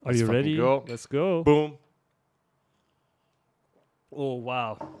Are you ready? Go. Let's go. Boom. Oh,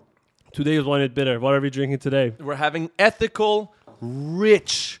 wow. Today is one bitter. What are we drinking today? We're having ethical,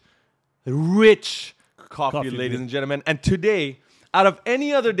 rich coffee, ladies and gentlemen. And today, out of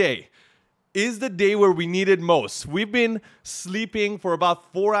any other day, is the day where we need it most. We've been sleeping for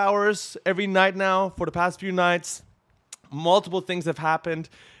about 4 hours every night now for the past few nights. Multiple things have happened.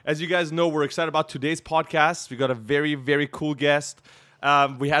 As you guys know, we're excited about today's podcast. We got a very, very cool guest.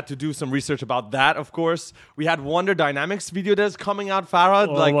 We had to do some research about that, of course. We had Wonder Dynamics video that's coming out, Farhad.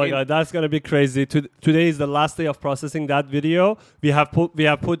 Oh my God, that's gonna be crazy. Today is the last day of processing that video. We have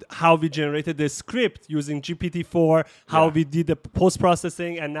put how we generated the script using GPT-4, how we did the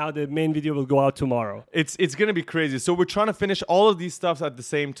post-processing, and now the main video will go out tomorrow. It's gonna be crazy. So we're trying to finish all of these stuffs at the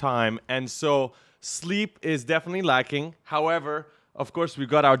same time, and so sleep is definitely lacking. However, of course, we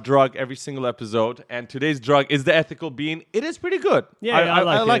got our drug every single episode, and today's drug is the ethical bean. It is pretty good. Yeah,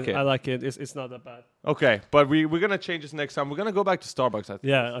 I like it. I like it. It's not that bad. Okay, but we're going to change this next time. We're going to go back to Starbucks, I think.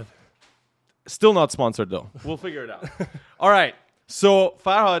 Yeah. Still not sponsored, though. We'll figure it out. All right, so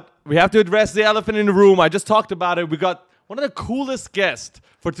Farhad, we have to address the elephant in the room. I just talked about it. We got one of the coolest guests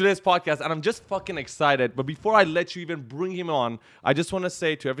for today's podcast, and I'm just fucking excited. But before I let you even bring him on, I just want to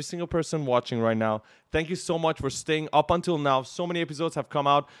say to every single person watching right now, thank you so much for staying up until now. So many episodes have come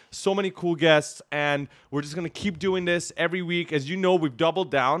out, so many cool guests, and we're just going to keep doing this every week. As you know, we've doubled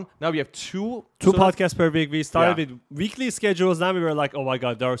down. Now we have two podcasts per week. We started with weekly schedules. Now we were like, oh my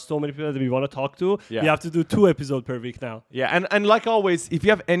God, there are so many people that we want to talk to. Yeah. We have to do 2 episodes per week now. Yeah, and like always, if you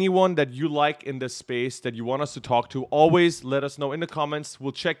have anyone that you like in this space that you want us to talk to, always let us know in the comments.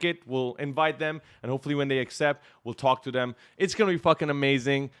 We'll check it. We'll invite them. And hopefully when they accept, we'll talk to them. It's going to be fucking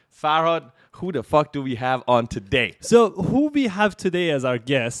amazing. Farhad, who the fuck do we have on today? So who we have today as our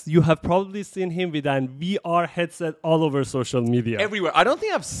guest, you have probably seen him with an VR headset all over social media. Everywhere. I don't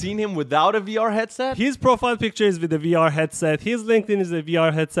think I've seen him without a VR headset. His profile picture is with a VR headset. His LinkedIn is a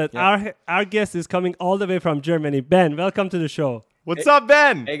VR headset. Yeah. Our guest is coming all the way from Germany. Ben, welcome to the show. What's up,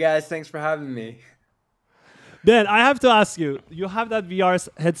 Ben? Hey guys, thanks for having me. Ben, I have to ask you, you have that VR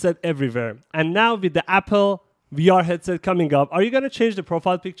headset everywhere. And now with the Apple VR headset coming up, are you going to change the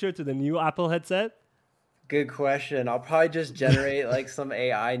profile picture to the new Apple headset? Good question. I'll probably just generate like some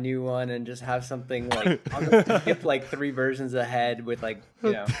AI new one and just have something like I'm gonna skip like 3 versions ahead with like,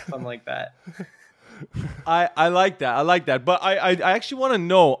 you know, something like that. I like that. I like that. But I actually want to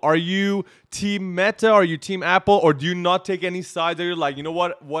know, are you team Meta? Are you team Apple? Or do you not take any sides? Are you like, you know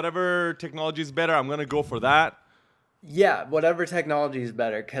what? Whatever technology is better, I'm going to go for that? Yeah, whatever technology is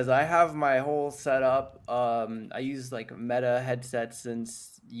better, because I have my whole setup. I use like Meta headsets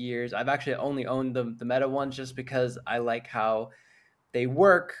since years. I've actually only owned the Meta ones just because I like how they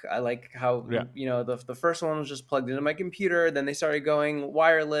work. I like how, you know, the first one was just plugged into my computer. Then they started going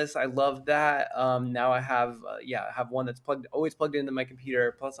wireless. I love that. Now I have, I have one that's always plugged into my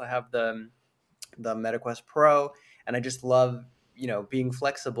computer. Plus I have the Meta Quest Pro, and I just love, you know, being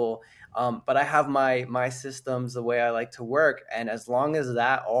flexible. But I have my systems the way I like to work. And as long as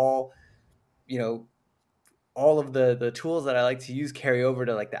that all, you know, all of the tools that I like to use carry over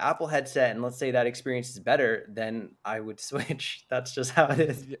to like the Apple headset, and let's say that experience is better, then I would switch. That's just how it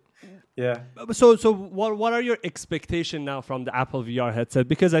is. Yeah. So what are your expectations now from the Apple VR headset?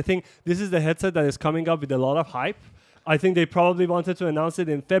 Because I think this is the headset that is coming up with a lot of hype. I think they probably wanted to announce it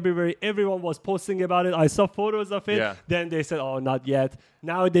in February. Everyone was posting about it. I saw photos of it. Yeah. Then they said, oh, not yet.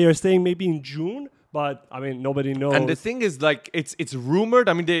 Now they are saying maybe in June. But, I mean, nobody knows. And the thing is, like, it's rumored.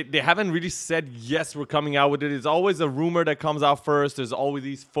 I mean, they haven't really said, yes, we're coming out with it. It's always a rumor that comes out first. There's always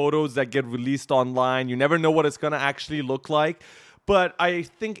these photos that get released online. You never know what it's going to actually look like. But I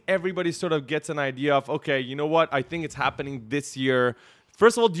think everybody sort of gets an idea of, okay, you know what? I think it's happening this year.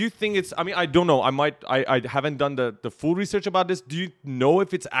 First of all, do you think it's, I mean, I don't know. I haven't done the full research about this. Do you know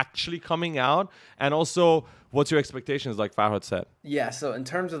if it's actually coming out? And also, what's your expectations, like Farhad said? Yeah, so in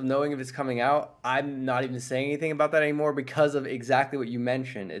terms of knowing if it's coming out, I'm not even saying anything about that anymore because of exactly what you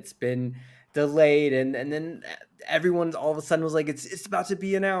mentioned. It's been delayed, and then everyone's all of a sudden was like, it's about to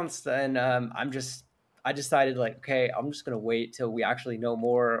be announced. And I decided like, okay, I'm just going to wait till we actually know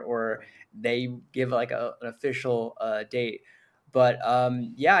more, or they give like an official date. But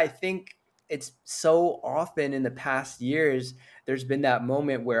I think it's so often in the past years, there's been that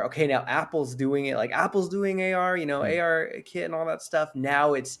moment where, okay, now Apple's doing it, like Apple's doing AR, you know, AR kit and all that stuff.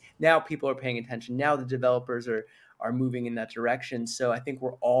 Now people are paying attention. Now the developers are moving in that direction. So I think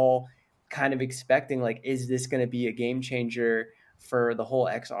we're all kind of expecting, like, is this going to be a game changer for the whole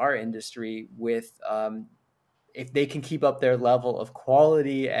XR industry with if they can keep up their level of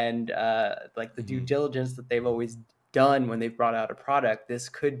quality and like the due diligence that they've always done when they've brought out a product, this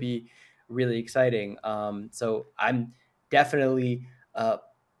could be really exciting. So I'm definitely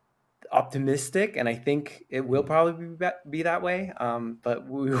optimistic, and I think it will probably be that way. But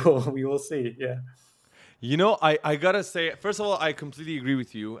we will see. Yeah. You know, I gotta say, first of all, I completely agree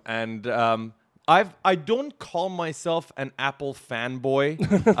with you, and I don't call myself an Apple fanboy.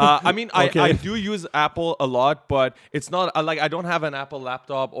 I mean, I do use Apple a lot, but it's not like I don't have an Apple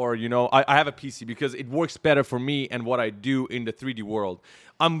laptop, or I have a PC because it works better for me and what I do in the 3D world.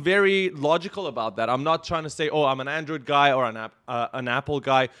 I'm very logical about that. I'm not trying to say, oh, I'm an Android guy or an Apple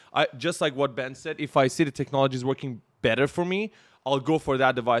guy. Just like what Ben said, if I see the technology is working better for me, I'll go for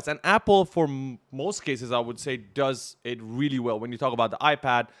that device. And Apple, for most cases, I would say, does it really well. When you talk about the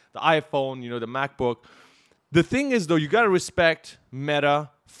iPad, the iPhone, the MacBook. The thing is, though, you got to respect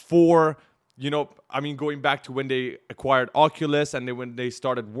Meta for, going back to when they acquired Oculus and when they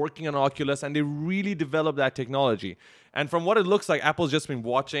started working on Oculus, and they really developed that technology. And from what it looks like, Apple's just been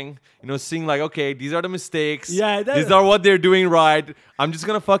watching, seeing like, okay, these are the mistakes. Yeah, these are what they're doing right. I'm just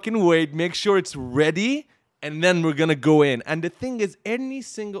going to fucking wait, make sure it's ready, and then we're gonna go in. And the thing is, every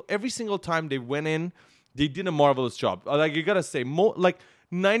single time they went in, they did a marvelous job. Like, you gotta say,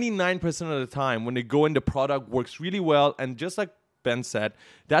 99% of the time when they go in, the product works really well. And just like Ben said,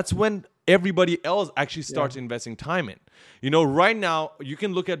 that's when everybody else actually starts investing time in. Right now, you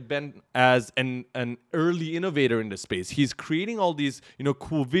can look at Ben as an early innovator in the space. He's creating all these,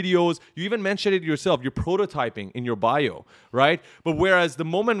 cool videos. You even mentioned it yourself. You're prototyping in your bio, right? But whereas the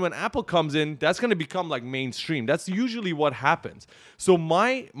moment when Apple comes in, that's going to become like mainstream. That's usually what happens. So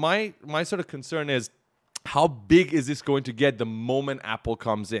my sort of concern is, how big is this going to get the moment Apple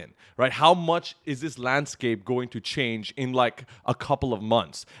comes in, right? How much is this landscape going to change in like a couple of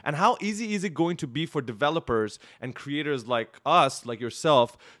months? And how easy is it going to be for developers and creators like us, like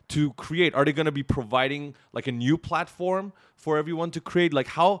yourself, to create? Are they going to be providing like a new platform for everyone to create? Like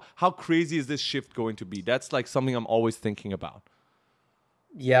how crazy is this shift going to be? That's like something I'm always thinking about.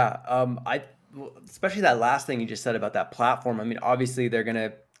 Yeah, especially that last thing you just said about that platform. I mean, obviously they're going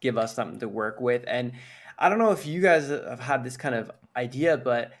to give us something to work with. And I don't know if you guys have had this kind of idea,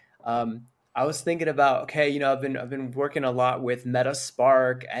 but I was thinking about, okay, I've been working a lot with Meta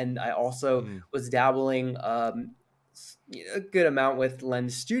Spark, and I also was dabbling a good amount with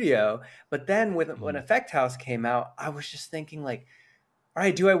Lens Studio. But then when Effect House came out, I was just thinking like, all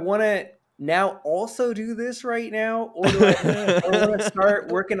right, do I want to now also do this right now, or do I want to start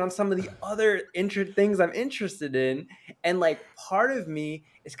working on some of the other things I'm interested in? And like part of me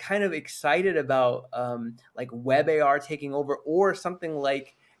is kind of excited about like web AR taking over, or something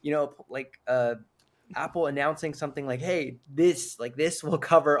like Apple announcing something like, hey, this will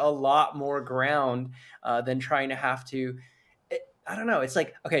cover a lot more ground than trying to have to. I don't know. It's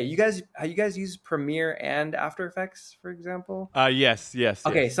like, okay, you guys use Premiere and After Effects, for example? Yes.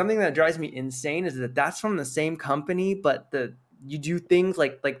 Okay, Yes. something that drives me insane is that's from the same company, but you do things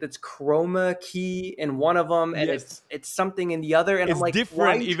like that's chroma key in one of them, and Yes. it's something in the other, and It's I'm like,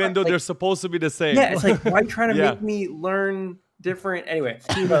 different, even though they're supposed to be the same. Yeah, it's like, why trying to make me learn different? Anyway,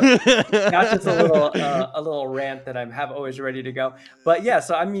 that's just a little rant that have always ready to go. But yeah,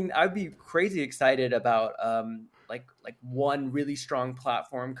 so I mean, I'd be crazy excited about like one really strong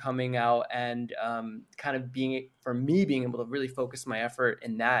platform coming out, and kind of being able to really focus my effort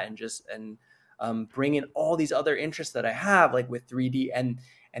in that, and bring in all these other interests that I have, like with 3D,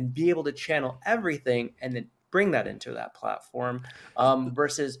 and be able to channel everything and then bring that into that platform.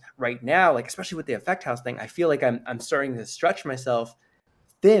 Versus right now, like especially with the Effect House thing, I feel like I'm starting to stretch myself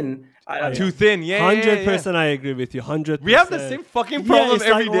thin. Too thin, 100%. I agree with you. 100%. We have the same fucking problem it's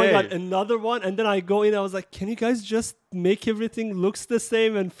every like, oh day. my God, another one, and then I go in. I was like, can you guys just make everything looks the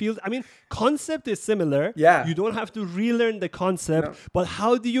same and feels? I mean, concept is similar. Yeah, you don't have to relearn the concept, but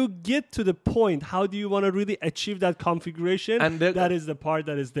how do you get to the point? How do you want to really achieve that configuration? And that is the part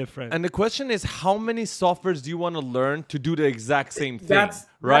that is different. And the question is, how many softwares do you want to learn to do the exact same thing?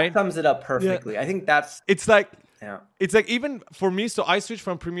 Right? That sums it up perfectly. I think that's. It's like. Yeah. It's like, even for me, so I switched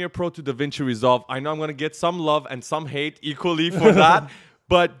from Premiere Pro to DaVinci Resolve. I know I'm going to get some love and some hate equally for that.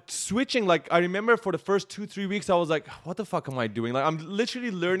 But switching, like, I remember for the first 2-3 weeks, I was like, what the fuck am I doing? Like, I'm literally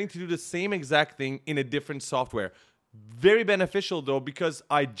learning to do the same exact thing in a different software. Very beneficial, though, because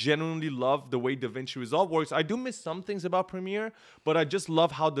I genuinely love the way DaVinci Resolve works. I do miss some things about Premiere, but I just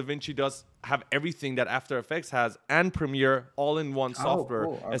love how DaVinci does have everything that After Effects has and Premiere all in one software,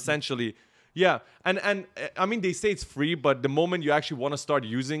 essentially. Yeah, and I mean, they say it's free, but the moment you actually want to start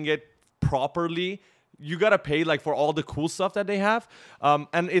using it properly, you gotta pay like for all the cool stuff that they have,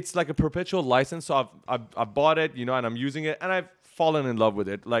 and it's like a perpetual license. So I've bought it, and I'm using it, and I've fallen in love with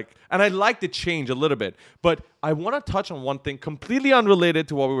it. Like, and I like the change a little bit. But I want to touch on one thing completely unrelated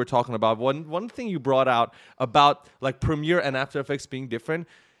to what we were talking about. One thing you brought out about like Premiere and After Effects being different.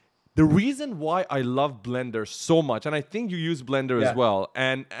 The reason why I love Blender so much, and I think you use Blender as well,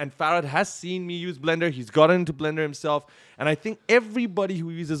 and Farad has seen me use Blender. He's gotten into Blender himself, and I think everybody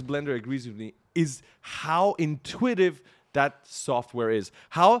who uses Blender agrees with me, is how intuitive that software is.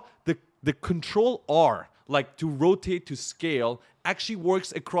 How the Control R, like to rotate, to scale, actually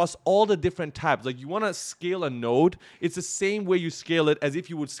works across all the different tabs. Like you want to scale a node, it's the same way you scale it as if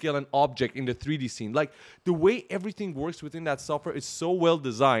you would scale an object in the 3D scene. Like the way everything works within that software is so well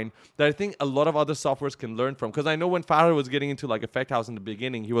designed that I think a lot of other softwares can learn from. Because I know when Farah was getting into like Effect House in the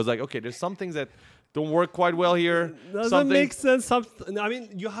beginning, he was like, okay, there's some things that don't work quite well here. Doesn't make sense. I mean,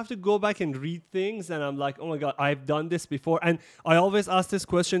 you have to go back and read things, and I'm like, oh my god, I've done this before. And I always ask this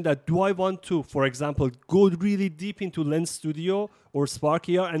question: that do I want to, for example, go really deep into Lens Studio or Spark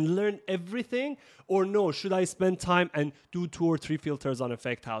ER and learn everything, or no? Should I spend time and do 2 or 3 filters on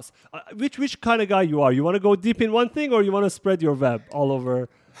Effect House? Which kind of guy you are? You want to go deep in one thing, or you want to spread your web all over?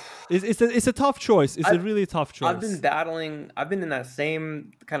 It's a tough choice. It's a really tough choice. I've been battling. I've been in that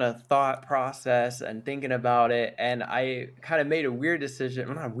same kind of thought process and thinking about it. And I kind of made a weird decision.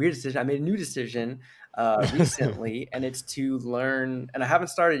 Well, not a weird decision. I made a new decision recently, and it's to learn. And I haven't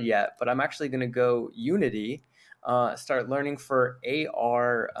started yet, but I'm actually going to go Unity, start learning for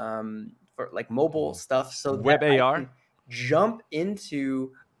AR, for like mobile stuff. So web that AR, I can jump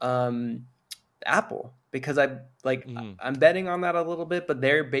into Apple. Because I'm betting on that a little bit, but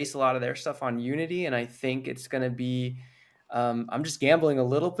they base a lot of their stuff on Unity, and I think it's going to be. I'm just gambling a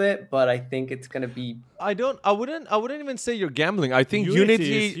little bit, but I think it's going to be. I wouldn't even say you're gambling. I think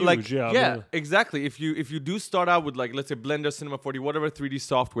Unity is huge, like yeah, exactly. If you do start out with like, let's say Blender, Cinema 4D, whatever 3D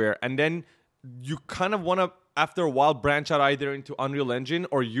software, and then you kind of want to after a while branch out either into Unreal Engine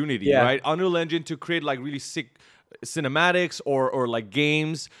or Unity, right? Unreal Engine to create like really sick cinematics or like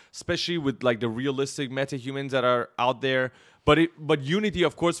games, especially with like the realistic meta-humans that are out there, but Unity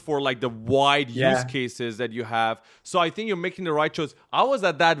of course for like the wide use cases that you have. So I think you're making the right choice. I was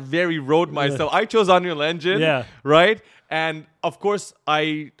at that very road myself. I chose Unreal Engine, right? And of course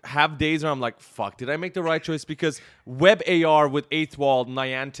I have days where I'm like, fuck, did I make the right choice? Because web AR with 8th wall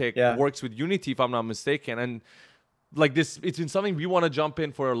Niantic works with Unity if I'm not mistaken, and like this, it's been something we want to jump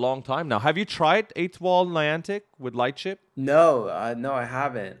in for a long time now. Have you tried 8th wall Niantic with Lightship? No, I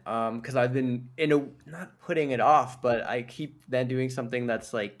haven't. Because I've been not putting it off, but I keep then doing something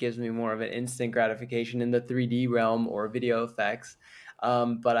that's like gives me more of an instant gratification in the 3D realm or video effects.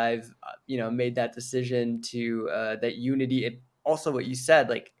 But I've made that decision to that Unity. It, also, what you said,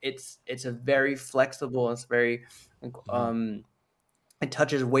 like it's a very flexible. It's very it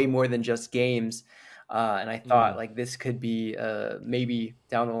touches way more than just games. And I thought like this could be maybe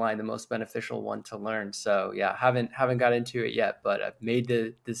down the line the most beneficial one to learn. So yeah, haven't got into it yet, but I've made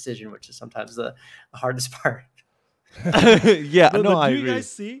the decision, which is sometimes the hardest part. Yeah, but I do you agree. guys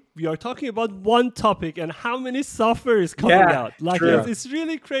see? We are talking about one topic and how many software is coming out. Like it's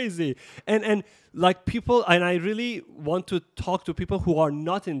really crazy. And like people, and I really want to talk to people who are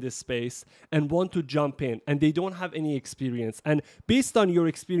not in this space and want to jump in and they don't have any experience. And based on your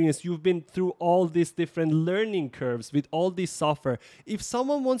experience, you've been through all these different learning curves with all this software. If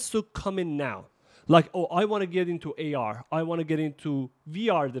someone wants to come in now, like, oh, I want to get into AR, I want to get into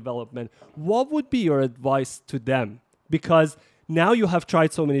VR development, what would be your advice to them? Because now you have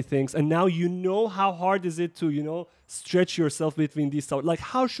tried so many things and now you know how hard is it to, stretch yourself between these stuff. Like,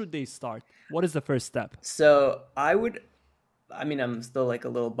 how should they start? What is the first step? So I'm still like a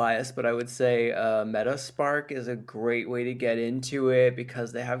little biased, but I would say Metaspark is a great way to get into it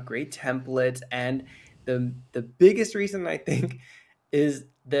because they have great templates. And the biggest reason I think is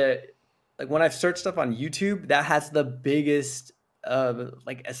that like when I've searched stuff on YouTube, that has the biggest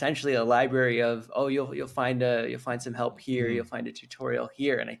like essentially a library of you'll find some help here, you'll find a tutorial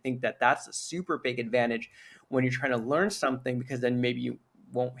here, and I think that's a super big advantage when you're trying to learn something, because then maybe you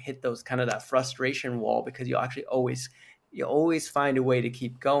won't hit those kind of that frustration wall because you actually always find a way to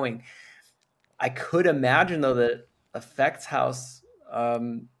keep going. I could imagine though that Effects House,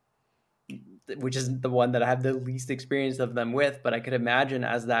 which is the one that I have the least experience of them with, but I could imagine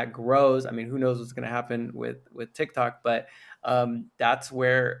as that grows, I mean, who knows what's going to happen with TikTok, but that's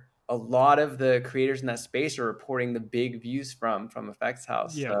where a lot of the creators in that space are reporting the big views from Effects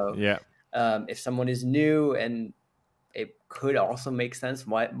House. If someone is new, and it could also make sense,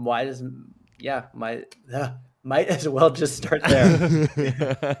 why does might as well just start there.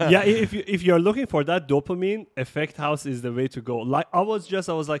 Yeah, if you're looking for that dopamine, Effect House is the way to go. Like I was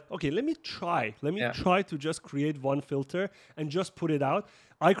like, okay, let me try to just create one filter and just put it out.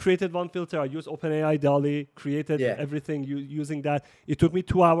 I created one filter. I used OpenAI DALL-E, created everything using that. It took me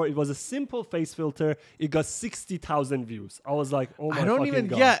 2 hours. It was a simple face filter. It got 60,000 views. I was like, oh my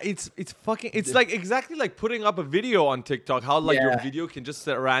God. Yeah, it's fucking. It's like exactly like putting up a video on TikTok. How like your video can just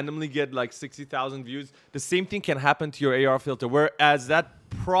randomly get like 60,000 views. The same thing can happen to your AR filter. Whereas that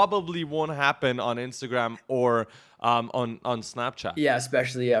probably won't happen on Instagram or on Snapchat. Yeah,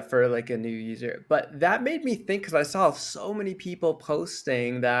 especially for like a new user. But that made me think, because I saw so many people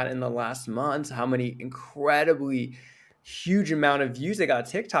posting that in the last months, how many incredibly huge amount of views they got on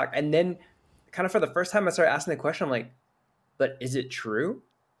TikTok. And then kind of for the first time I started asking the question, I'm like, but is it true?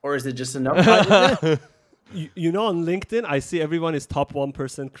 Or is it just a number? You know, on LinkedIn, I see everyone is top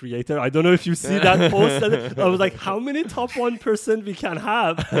 1% creator. I don't know if you see that post. I was like, how many top 1% we can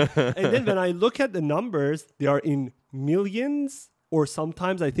have? And then when I look at the numbers, they are in millions or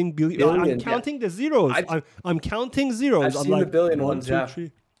sometimes I think billions. I'm counting the zeros. I'm counting zeros. I've seen the billion ones, 2,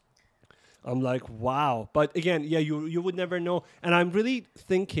 3. I'm like, wow. But again, yeah, you would never know. And I'm really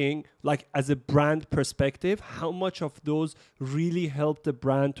thinking, like, as a brand perspective, how much of those really help the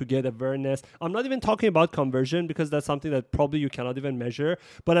brand to get awareness. I'm not even talking about conversion because that's something that probably you cannot even measure.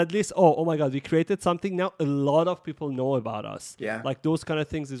 But at least, oh my God, we created something. Now a lot of people know about us. Yeah. Like those kind of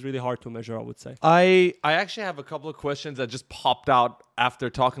things is really hard to measure, I would say. I actually have a couple of questions that just popped out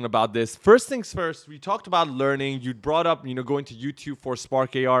after talking about this. First things first, we talked about learning. You brought up, going to YouTube for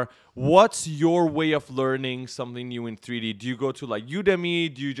Spark AR. What's your way of learning something new in 3D? Do you go to like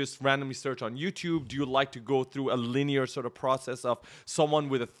Udemy? Do you just randomly search on YouTube? Do you like to go through a linear sort of process of someone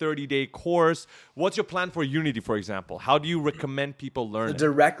with a 30-day course? What's your plan for Unity, for example? How do you recommend people learn?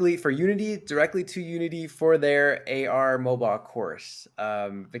 Directly to Unity for their AR mobile course.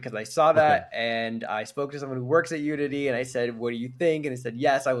 Because I saw that and I spoke to someone who works at Unity and I said, what do you think? And he said,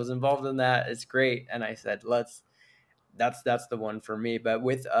 yes, I was involved in that. It's great. And I said, that's the one for me. But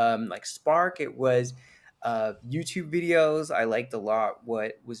with like Spark, it was YouTube videos. I liked a lot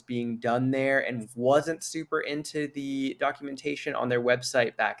what was being done there and wasn't super into the documentation on their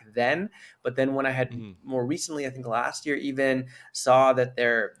website back then. But then when I had more recently, I think last year even, saw that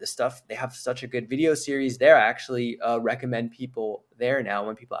they have such a good video series there. I actually recommend people there now.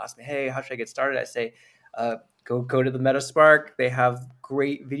 When people ask me, hey, how should I get started? I say, go to the Metaspark. They have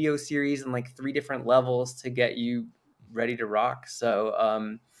great video series and like 3 different levels to get you ready to rock.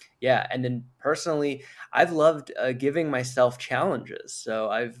 So yeah, and then personally, I've loved giving myself challenges. So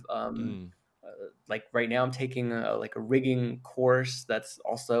I've like right now I'm taking a rigging course that's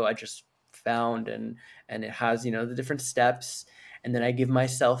also I just found and it has the different steps, and then I give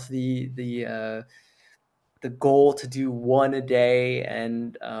myself the goal to do one a day.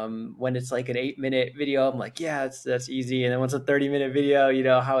 And when it's like an 8-minute video, I'm like, yeah, that's easy. And then once a 30-minute video, you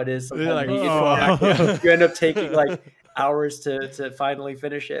know how it is. Like, you end up taking like hours to finally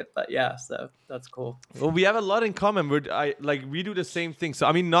finish it. But yeah, so that's cool. Well, we have a lot in common. We do the same thing. So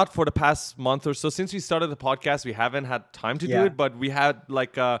I mean, not for the past month or so. Since we started the podcast, we haven't had time to do it. But we had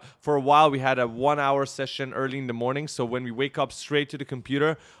for a while, we had a 1-hour session early in the morning. So when we wake up straight to the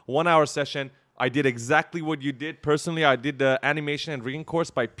computer, 1-hour session. I did exactly what you did. Personally, I did the animation and rigging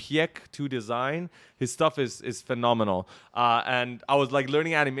course by Piek to Design. His stuff is phenomenal. And I was like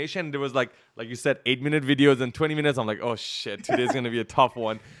learning animation. There was like you said, 8-minute videos and 20 minutes. I'm like, oh shit, today's going to be a tough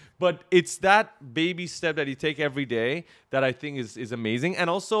one. But it's that baby step that you take every day that I think is amazing. And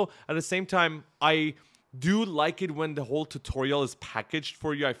also at the same time, I do like it when the whole tutorial is packaged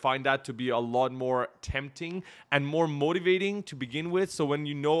for you. I find that to be a lot more tempting and more motivating to begin with. So when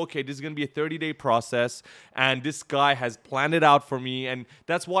you know, okay, this is going to be a 30-day process and this guy has planned it out for me. And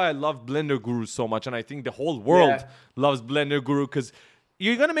that's why I love Blender Guru so much. And I think the whole world loves Blender Guru because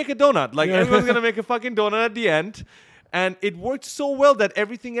you're going to make a donut. Like everyone's going to make a fucking donut at the end. And it worked so well that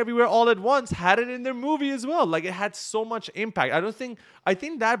Everything Everywhere All at Once had it in their movie as well. Like it had so much impact. I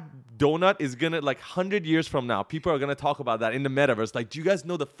think that donut is gonna 100 years from now, people are gonna talk about that in the metaverse. Like, do you guys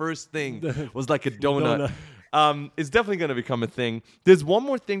know the first thing was like a donut? It's definitely gonna become a thing. There's one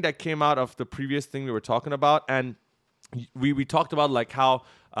more thing that came out of the previous thing we were talking about, and we talked about like how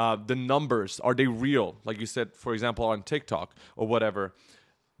the numbers, are they real? Like you said, for example, on TikTok or whatever.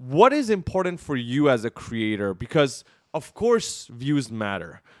 What is important for you as a creator? Because of course, views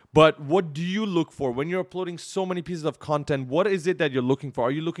matter. But what do you look for when you're uploading so many pieces of content? What is it that you're looking for?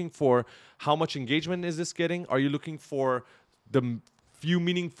 Are you looking for how much engagement is this getting? Are you looking for the few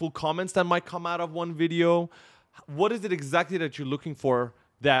meaningful comments that might come out of one video? What is it exactly that you're looking for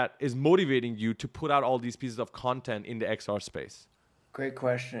that is motivating you to put out all these pieces of content in the XR space? Great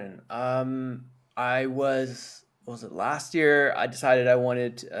question. What was it, last year? I decided I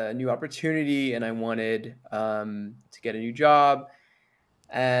wanted a new opportunity and I wanted to get a new job.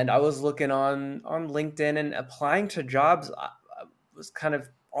 And I was looking on LinkedIn and applying to jobs. I was kind of,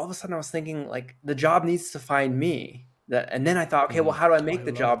 all of a sudden I was thinking like the job needs to find me. And then I thought, okay, well, how do I make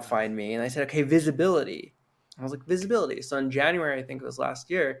the job find me? And I said, okay, visibility. I was like, visibility. So in January, I think it was last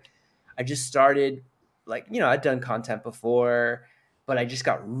year, I just started like, I'd done content before, but I just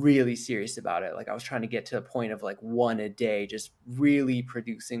got really serious about it. Like I was trying to get to a point of like one a day, just really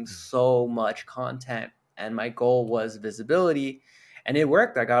producing so much content. And my goal was visibility, and it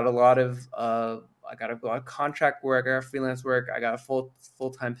worked. I got a lot of contract work, I got freelance work, I got a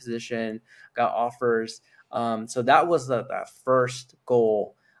full-time position, got offers. So that was that first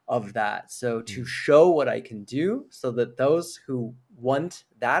goal of that. So to show what I can do so that those who want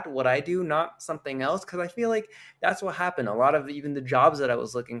what I do, not something else. Cause I feel like that's what happened. A lot of even the jobs that I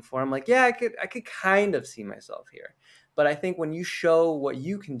was looking for, I'm like, yeah, I could kind of see myself here. But I think when you show what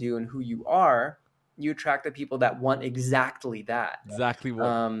you can do and who you are, you attract the people that want exactly that. Exactly what.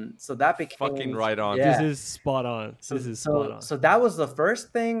 So that became fucking right on. This is spot on. So that was the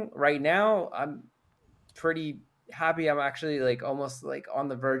first thing. Right now, I'm pretty happy. I'm actually like almost like on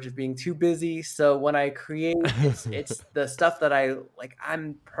the verge of being too busy. So when I create, it's the stuff that I like.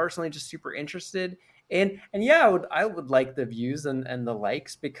 I'm personally just super interested in, and yeah, I would like the views and the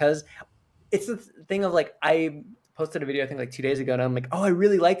likes, because it's the thing of like I posted a video I think like 2 days ago, and I'm like, oh, I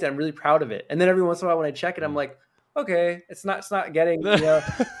really liked it. I'm really proud of it. And then every once in a while when I check it, I'm like, okay, it's not getting, okay.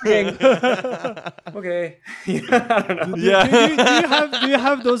 I don't know. Yeah. Do you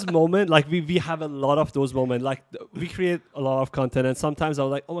have those moments? Like we have a lot of those moments. Like we create a lot of content, and sometimes I'm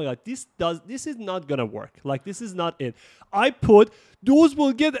like, oh my god, this is not gonna work. Like this is not it. I put those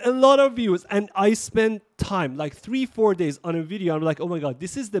will get a lot of views, and I spend time like 3-4 days on a video. I'm like, oh my god,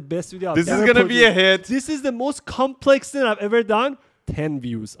 this is the best video. This is gonna be a hit. This is the most complex thing I've ever done. 10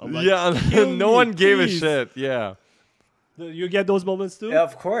 views. I'm like, no one gave a shit. Yeah. You get those moments too? Yeah,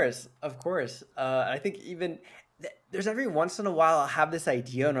 of course. I think even there's every once in a while I'll have this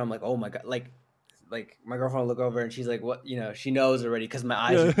idea and I'm like, oh my god, like my girlfriend will look over and she's like, what, she knows already because my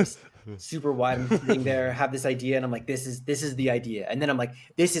eyes are just super wide. I'm sitting there, have this idea, and I'm like, this is the idea, and then I'm like,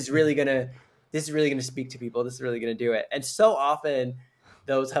 this is really gonna speak to people. This is really gonna do it. And so often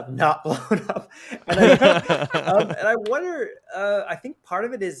those have not blown up, and I wonder. I think part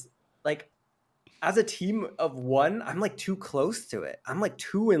of it is like, as a team of one, I'm like too close to it. I'm like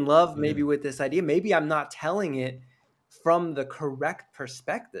too in love maybe with this idea. Maybe I'm not telling it from the correct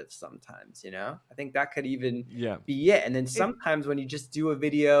perspective sometimes, I think that could even be it. And then sometimes when you just do a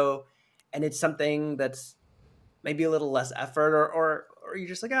video and it's something that's maybe a little less effort, or you're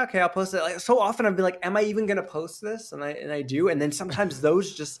just like, okay, I'll post it. Like so often I've been like, am I even going to post this? And I do. And then sometimes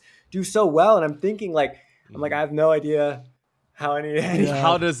those just do so well. And I'm thinking like, I have no idea how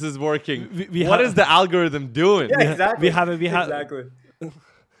how does this working? What is the algorithm doing? Yeah, exactly. Exactly.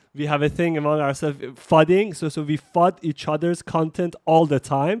 We have a thing among ourselves, fudding. So we fud each other's content all the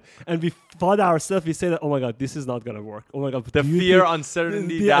time, and we fud ourselves. We say that, oh my god, this is not gonna work. Oh my god, the fear,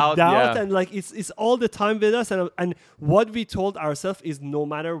 uncertainty, doubt, and like it's all the time with us. And what we told ourselves is, no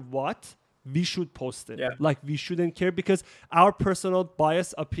matter what, we should post it. Like we shouldn't care, because our personal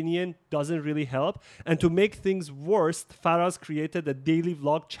bias opinion doesn't really help. And to make things worse, Faraz created a daily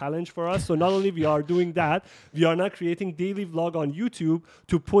vlog challenge for us. So not only we are doing that, we are now creating daily vlog on YouTube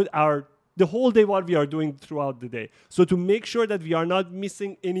to put the whole day what we are doing throughout the day. So to make sure that we are not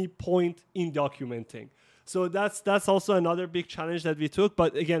missing any point in documenting. So that's also another big challenge that we took.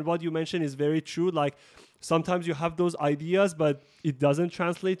 But again, what you mentioned is very true. Like sometimes you have those ideas, but it doesn't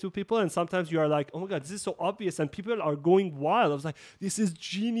translate to people. And sometimes you are like, oh my God, this is so obvious. And people are going wild. I was like, this is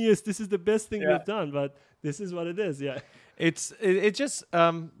genius. This is the best thing we've done. But this is what it is. Yeah. It just,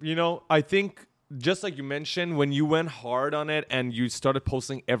 I think just like you mentioned, when you went hard on it and you started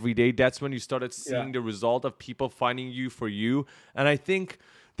posting every day, that's when you started seeing the result of people finding you for you. And I think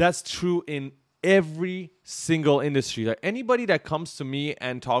that's true in every single industry. Like anybody that comes to me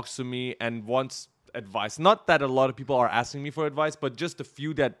and talks to me and wants advice, not that a lot of people are asking me for advice, but just a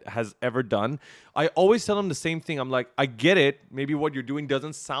few that has ever done, I always tell them the same thing. I'm like, I get it, maybe what you're doing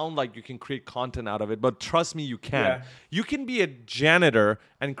doesn't sound like you can create content out of it, but trust me, you can. You can be a janitor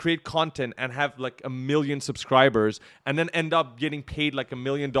and create content and have like 1 million subscribers and then end up getting paid like $1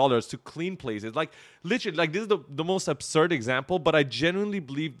 million to clean places. Like literally, like this is the most absurd example, but I genuinely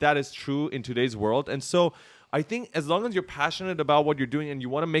believe that is true in today's world. And so I think as long as you're passionate about what you're doing and you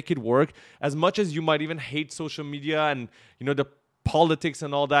want to make it work, as much as you might even hate social media and, the politics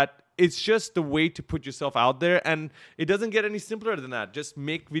and all that. It's just the way to put yourself out there, and it doesn't get any simpler than that. Just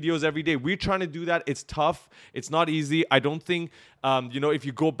make videos every day. We're trying to do that. It's tough. It's not easy. I don't think, if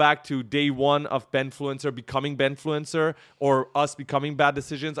you go back to day one of Benfluencer, becoming Benfluencer, or us becoming Bad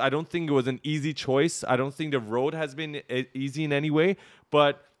Decisions, I don't think it was an easy choice. I don't think the road has been easy in any way,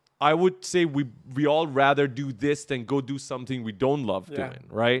 but I would say we all rather do this than go do something we don't love doing,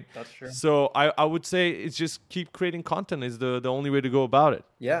 right? That's true. So I would say it's just keep creating content is the only way to go about it.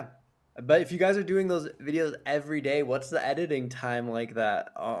 Yeah. But if you guys are doing those videos every day, what's the editing time like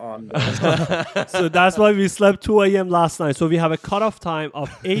that on? So that's why we slept 2 a.m. last night. So we have a cutoff time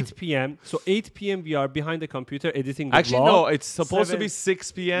of 8 p.m. So 8 p.m. we are behind the computer editing the Actually, vlog. no, it's supposed to be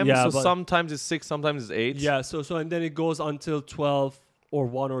 6 p.m. Yeah, so but- sometimes it's 6, sometimes it's 8. Yeah, so and then it goes until 12 or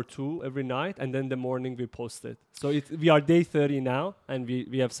 1 or 2 every night, and then the morning we post it. So we are day 30 now, and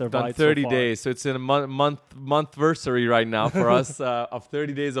we have survived Done 30 so far. days. So it's in a monthversary right now for us of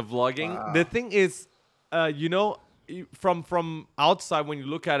 30 days of vlogging. Wow. The thing is, from outside, when you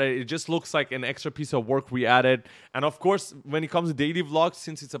look at it, it just looks like an extra piece of work we added. And of course, when it comes to daily vlogs,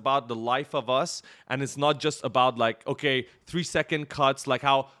 since it's about the life of us, and it's not just about 3-second cuts, like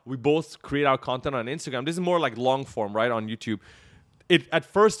how we both create our content on Instagram. This is more like long form, right, on YouTube. At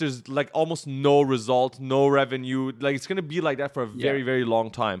first there's almost no result, no revenue. It's gonna be like that for a very, very long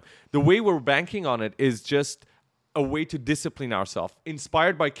time. The way we're banking on it is just a way to discipline ourselves.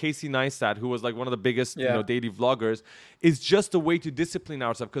 Inspired by Casey Neistat, who was one of the biggest daily vloggers, is just a way to discipline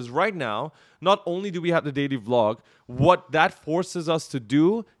ourselves. Because right now, not only do we have the daily vlog, what that forces us to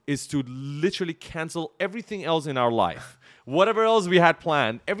do is to literally cancel everything else in our life. Whatever else we had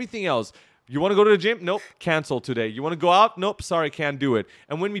planned, everything else. You want to go to the gym? Nope, cancel today. You want to go out? Nope, sorry, can't do it.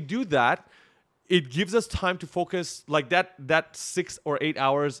 And when we do that, it gives us time to focus that 6 or 8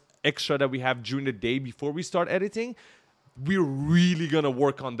 hours extra that we have during the day before we start editing. We're really going to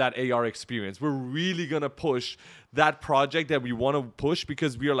work on that AR experience. We're really going to push that project that we want to push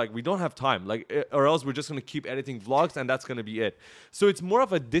because we are we don't have time. Or else we're just going to keep editing vlogs and that's going to be it. So it's more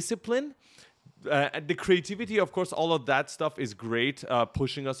of a discipline. The creativity, of course, all of that stuff is great,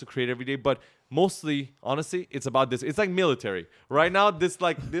 pushing us to create every day. But mostly, honestly, it's about this. It's like military. Right now, this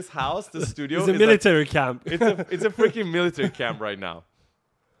house, this studio, It's a military camp. It's a freaking military camp right now.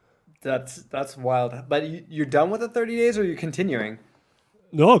 That's wild. But you're done with the 30 days, or you're continuing?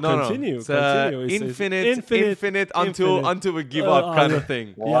 No, No. continue. It's infinite until we give up kind of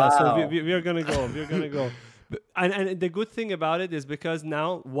thing. Wow. Yeah, so we are gonna go. We're gonna go. And the good thing about it is because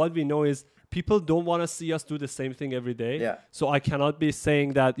now what we know is people don't want to see us do the same thing every day. Yeah. So I cannot be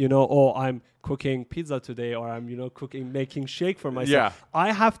saying that, I'm cooking pizza today or I'm, making shake for myself. Yeah.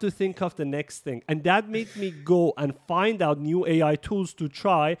 I have to think of the next thing. And that made me go and find out new AI tools to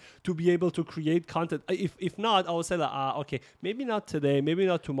try to be able to create content. If not, I will say okay, maybe not today, maybe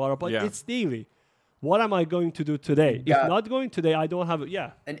not tomorrow, but it's daily. What am I going to do today? Yeah. If not going today, I don't have it.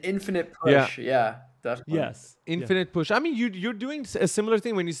 Yeah. An infinite push. Yeah. Definitely. Yes. Infinite push. I mean, you're doing a similar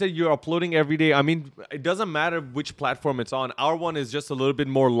thing when you say you're uploading every day. I mean, it doesn't matter which platform it's on. Our one is just a little bit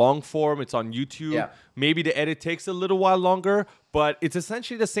more long form. It's on YouTube. Yeah. Maybe the edit takes a little while longer, but it's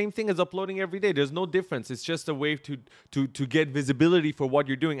essentially the same thing as uploading every day. There's no difference. It's just a way to get visibility for what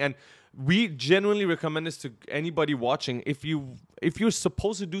you're doing. And we genuinely recommend this to anybody watching. If you're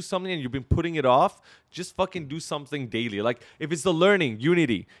supposed to do something and you've been putting it off, just fucking do something daily. If it's the learning,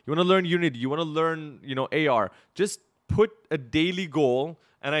 Unity. You want to learn Unity. You want to learn, AR. Just put a daily goal.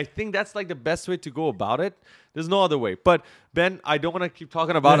 And I think that's the best way to go about it. There's no other way. But Ben, I don't want to keep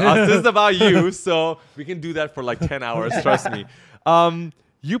talking about us. This is about you. So we can do that for 10 hours. Trust me.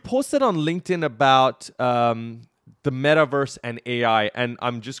 You posted on LinkedIn about the metaverse and AI, and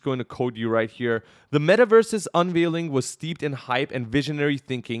I'm just going to quote you right here. The metaverse's unveiling was steeped in hype and visionary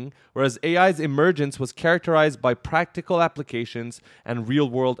thinking, whereas AI's emergence was characterized by practical applications and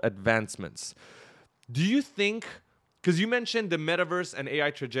real-world advancements. Do you think, because you mentioned the metaverse and AI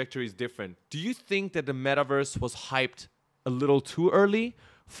trajectory is different, do you think that the metaverse was hyped a little too early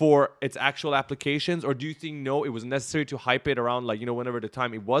for its actual applications, or do you think no, it was necessary to hype it around whenever the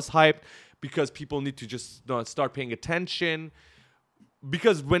time it was hyped because people need to just start paying attention?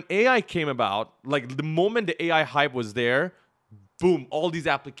 Because when AI came about, the moment the AI hype was there, boom, all these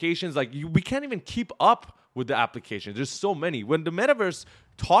applications, we can't even keep up with the applications. There's so many. When the metaverse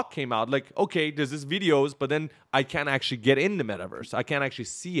talk came out, okay, there's this videos, but then I can't actually get in the metaverse. I can't actually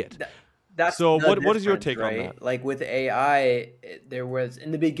see it. That's so the what is your difference, take on right? that? With AI, there was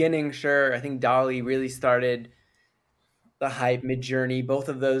in the beginning, sure, I think Dolly really started the hype. Midjourney, both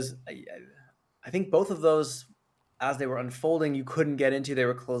of those, I think both of those as they were unfolding, you couldn't get into. They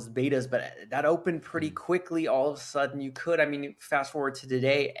were closed betas, but that opened pretty quickly. All of a sudden, you could. I mean, fast forward to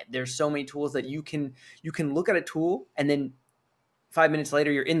today, there's so many tools that you can look at a tool and then 5 minutes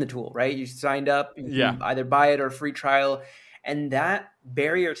later you're in the tool, right? You signed up, you Yeah. can either buy it or free trial. And that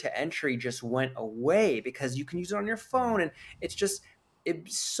barrier to entry just went away because you can use it on your phone and it's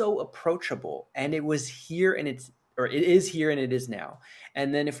so approachable. And it was here and it is here and it is now.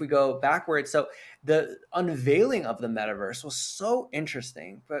 And then if we go backwards, so the unveiling of the metaverse was so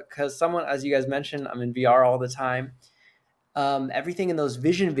interesting because someone, as you guys mentioned, I'm in VR all the time. Everything in those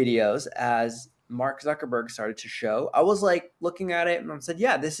vision videos as Mark Zuckerberg started to show, I was like looking at it and I said,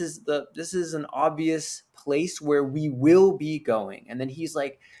 yeah, this is an obvious place where we will be going. And then he's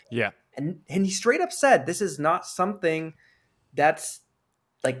like, Yeah. and he straight up said, this is not something that's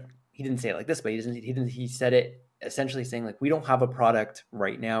like, he didn't say it like this, but he said it essentially saying like, we don't have a product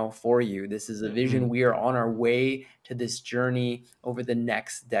right now for you. This is a vision. We are on our way to this journey over the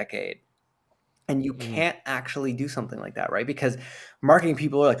next decade. And you can't actually do something like that, right? Because marketing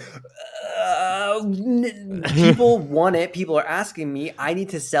people are like, people want it. People are asking me, I need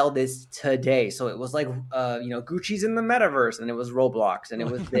to sell this today. So it was like, Gucci's in the metaverse, and it was Roblox, and it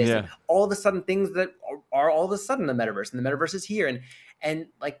was this. Yeah. And all of a sudden, things that are all of a sudden the metaverse, and the metaverse is here, and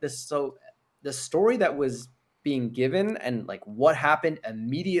like this. So the story that was being given, and like what happened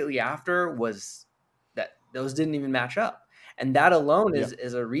immediately after was that those didn't even match up. And that alone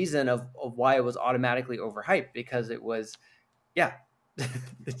is a reason of why it was automatically overhyped, because it was,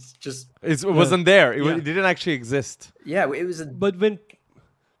 it's just, It wasn't there. It, Yeah. it didn't actually exist. it was But when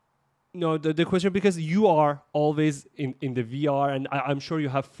no, the question, because you are always in the VR, and I'm sure you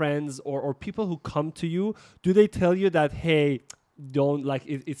have friends or people who come to you. Do they tell you that, hey, don't like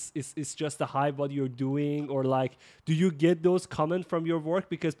it's just a hype what you're doing, or like do you get those comments from your work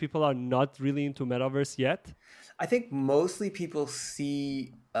because people are not really into metaverse yet? I think mostly people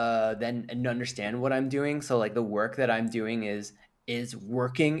see then and understand what I'm doing. So like the work that I'm doing is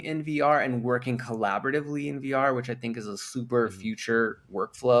working in VR and working collaboratively in VR, which I think is a super future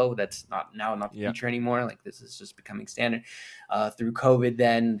workflow that's not the future anymore. Like this is just becoming standard. Through COVID,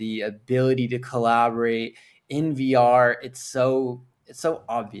 then the ability to collaborate in VR, it's so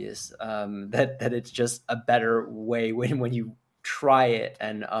obvious that it's just a better way when you try it,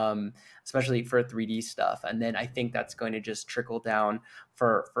 and especially for 3D stuff. And then I think that's going to just trickle down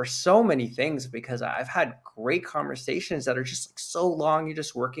for so many things, because I've had great conversations that are just like so long. You're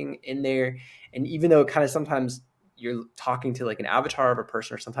just working in there, and even though it kind of sometimes you're talking to like an avatar of a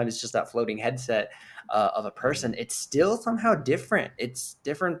person, or sometimes it's just that floating headset of a person, it's still somehow different. It's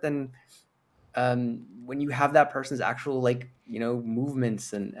different than when you have that person's actual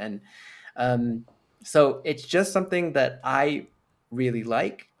movements and so it's just something that I really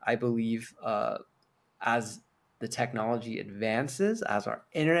like. I believe as the technology advances, as our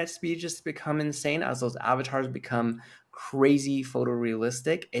internet speed just become insane, as those avatars become crazy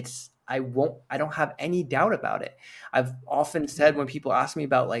photorealistic, I don't have any doubt about it. I've often said, when people ask me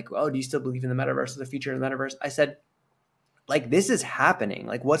about like, oh, do you still believe in the metaverse or the future of the metaverse? I said, like, this is happening.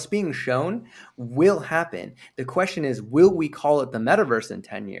 Like, what's being shown will happen. The question is, will we call it the metaverse in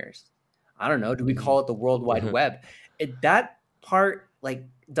 10 years? I don't know. Do we call it the World Wide Web? That part like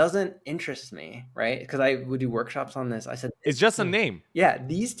doesn't interest me, right? Because I would do workshops on this. I said, It's just a name. yeah,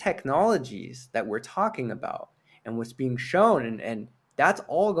 these technologies that we're talking about and what's being shown, and that's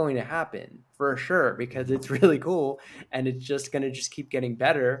all going to happen for sure, because it's really cool, and it's just going to just keep getting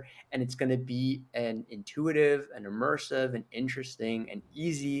better, and it's going to be an intuitive and immersive and interesting and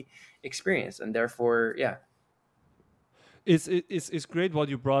easy experience. And therefore, It's great what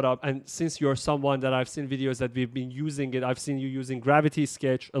you brought up, and since you're someone that I've seen videos that we've been using it, I've seen you using Gravity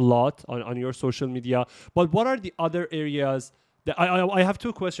Sketch a lot on your social media. But what are the other areas that I have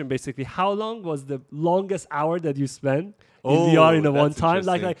two questions basically? How long was the longest hour that you spent in VR in a one time?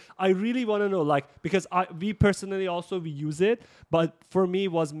 Like I really want to know, like, because we personally also we use it, but for me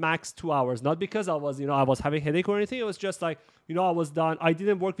it was max 2 hours. Not because I was having headache or anything. It was just like, I was done. I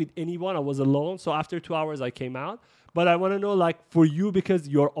didn't work with anyone. I was alone. So after 2 hours I came out. But I want to know, like, for you, because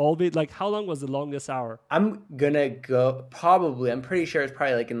you're always like, how long was the longest hour? I'm gonna go probably. I'm pretty sure it's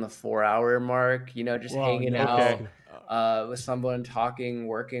probably like in the 4 hour mark. Just hanging out with someone, talking,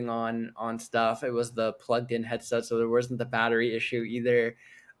 working on stuff. It was the plugged-in headset, so there wasn't the battery issue either.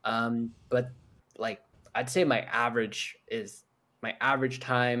 But like, I'd say my average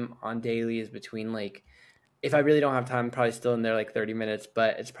time on daily is between like, if I really don't have time, I'm probably still in there like 30 minutes,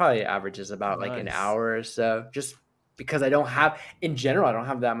 but it's probably averages about like an hour or so, just because I don't have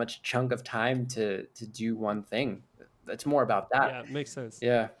that much chunk of time to do one thing. It's more about that. Yeah, makes sense.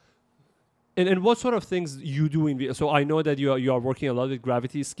 Yeah. And what sort of things you do in VR? So I know that you are working a lot with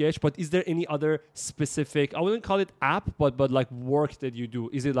Gravity Sketch, but is there any other specific, I wouldn't call it app, but like work that you do?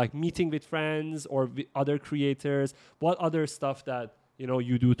 Is it like meeting with friends or with other creators? What other stuff that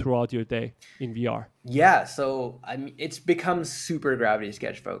you do throughout your day in VR? Yeah, so I mean, it's become super Gravity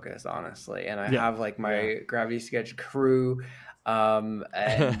Sketch focused, honestly, and I have like my Gravity Sketch crew, and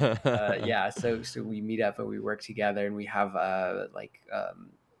yeah, so we meet up and we work together, and we have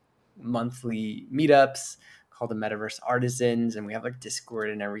monthly meetups called the Metaverse Artisans, and we have like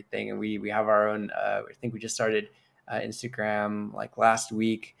Discord and everything, and we have our own. I think we just started Instagram like last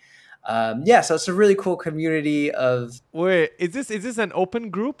week. So it's a really cool community of. Wait, is this an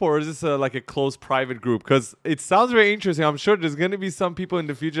open group or is this like a closed private group? Because it sounds very interesting. I'm sure there's going to be some people in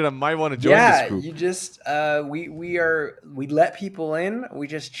the future that might want to join this group. You just we let people in. We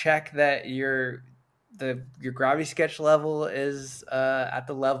just check that your Gravity Sketch level is at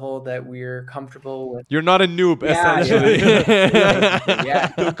the level that we're comfortable with. You're not a noob, essentially.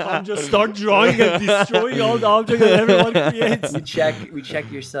 Yeah. Come just start drawing and destroying all the objects that everyone creates. We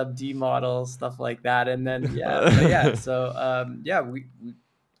check your sub D models, stuff like that, and then we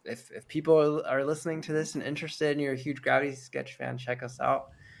if people are listening to this and interested and you're a huge Gravity Sketch fan, check us out.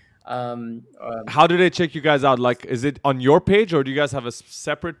 How do they check you guys out? Like, is it on your page or do you guys have a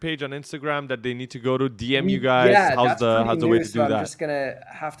separate page on Instagram that they need to go to DM you guys? Yeah, how's the way to do that? I'm just gonna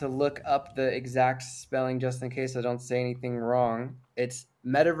have to look up the exact spelling just in case I don't say anything wrong. It's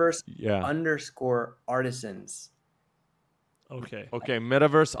Metaverse _artisans. Okay,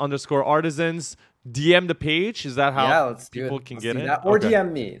 Metaverse _artisans. DM the page. Is that how people can get it? Or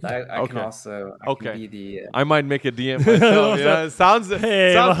DM me. I can also. Can be the. I might make a DM myself. It sounds.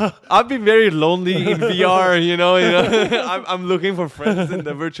 I've been very lonely in VR. I'm looking for friends in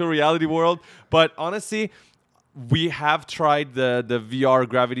the virtual reality world. But honestly, we have tried the VR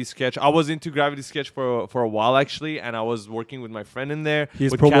Gravity Sketch. I was into Gravity Sketch for a while actually, and I was working with my friend in there.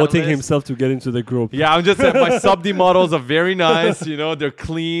 He's promoting himself to get into the group. Yeah, I'm just saying my sub-D models are very nice. They're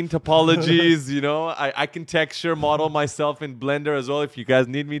clean topologies. I can texture model myself in Blender as well if you guys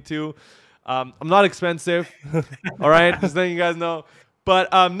need me to. I'm not expensive. All right, just letting you guys know.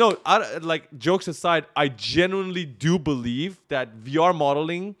 But no, jokes aside, I genuinely do believe that VR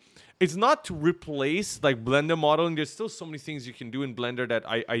modeling. It's not to replace like Blender modeling. There's still so many things you can do in Blender that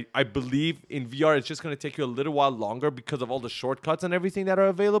I believe in VR it's just going to take you a little while longer because of all the shortcuts and everything that are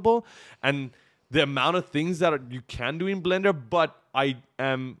available and the amount of things that you can do in Blender. But I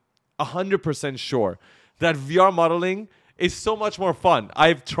am 100% sure that VR modeling is so much more fun.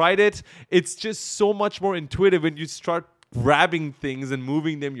 I've tried it. It's just so much more intuitive when you start grabbing things and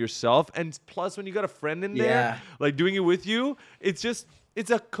moving them yourself. And plus when you got a friend in there like doing it with you, it's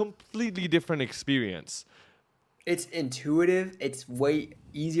a completely different experience. It's intuitive. It's way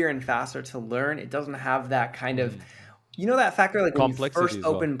easier and faster to learn. It doesn't have that kind of, that factor like when you first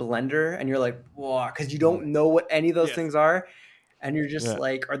open Blender and you're like, whoa, because you don't know what any of those things are. And you're just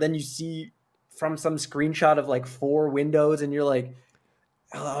like, or then you see from some screenshot of like 4 windows and you're like,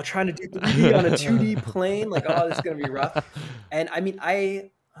 oh, trying to do 3D on a 2D plane. Like, oh, this is going to be rough. And I mean, I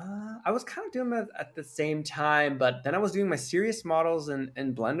was kind of doing that at the same time, but then I was doing my serious models in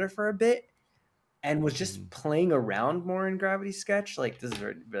Blender for a bit and was just playing around more in Gravity Sketch. Like this is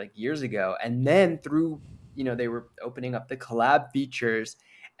like years ago. And then through, they were opening up the collab features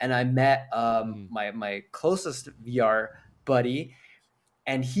and I met my closest VR buddy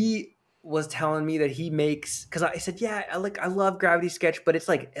and he was telling me that he makes, because I said, I love Gravity Sketch, but it's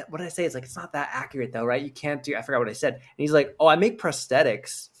like, what did I say? It's like, it's not that accurate though, right? You can't do, I forgot what I said. And he's like, oh, I make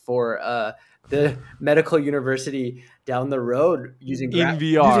prosthetics for the medical university down the road using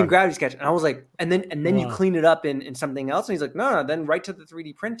Gravity Sketch. And I was like, and then you clean it up in something else. And he's like, no, then right to the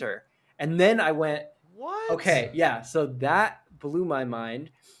 3D printer. And then I went, what? Okay, yeah. So that blew my mind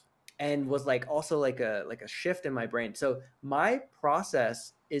and was like also like a shift in my brain. So my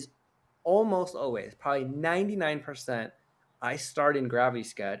process is almost always, probably 99%, I start in Gravity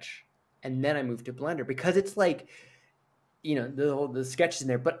Sketch and then I move to Blender because it's like, the sketch is in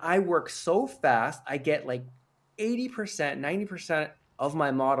there, but I work so fast. I get like 80%, 90% of my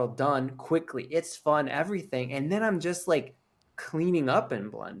model done quickly. It's fun, everything. And then I'm just like cleaning up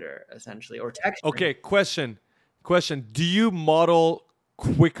in Blender essentially or texturing. Okay, question. Do you model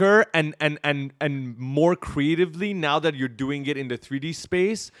quicker and more creatively now that you're doing it in the 3D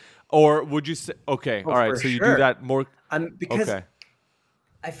space? Or would you say, okay, all right, so you do that more? Because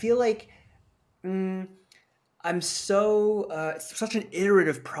I feel like I'm so, it's such an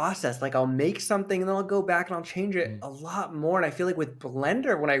iterative process. Like I'll make something and then I'll go back and I'll change it a lot more. And I feel like with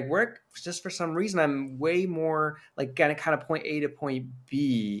Blender, when I work, just for some reason, I'm way more like kind of point A to point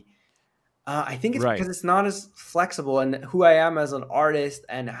B. I think it's Right. because it's not as flexible, and who I am as an artist,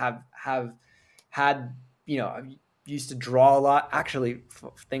 and have had, I used to draw a lot. Actually,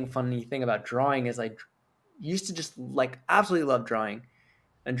 funny thing about drawing is I used to just like absolutely love drawing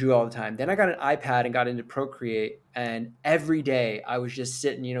and drew all the time. Then I got an iPad and got into Procreate, and every day I was just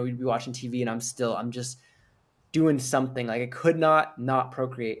sitting. We'd be watching TV, and I'm just doing something. Like I could not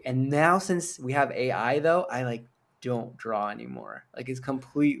Procreate. And now since we have AI, though, I like don't draw anymore. Like it's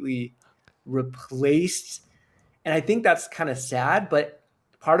completely replaced, and I think that's kind of sad. But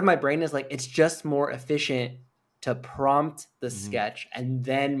part of my brain is like it's just more efficient to prompt the Hmm. sketch and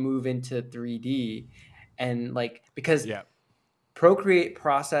then move into 3D, and like because Yeah. Procreate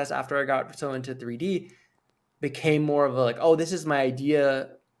process after I got so into 3D became more of a like, oh, this is my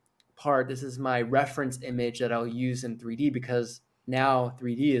idea part. This is my reference image that I'll use in 3D, because now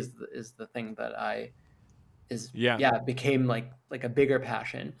 3D is the thing that I is Yeah. yeah became like a bigger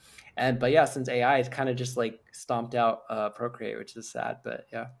passion. And but yeah, since AI is kind of just like stomped out Procreate, which is sad. But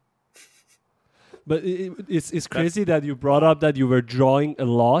yeah. But it's That's crazy that you brought up that you were drawing a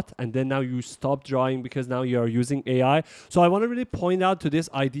lot and then now you stopped drawing because now you are using AI. So I want to really point out to this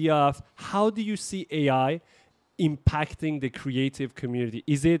idea of how do you see AI impacting the creative community?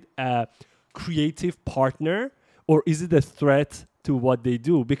 Is it a creative partner or is it a threat to what they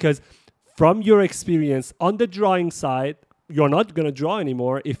do? Because from your experience on the drawing side, you're not going to draw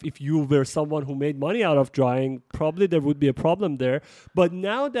anymore. If you were someone who made money out of drawing, probably there would be a problem there. But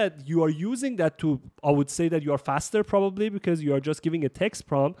now that you are using that to, I would say that you are faster probably because you are just giving a text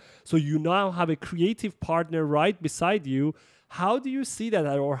prompt. So you now have a creative partner right beside you. How do you see that,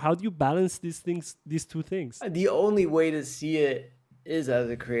 or how do you balance these two things? The only way to see it is as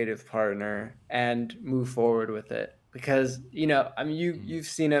a creative partner and move forward with it, because I mean you've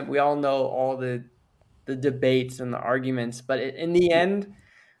seen it. We all know all the debates and the arguments, but in the end,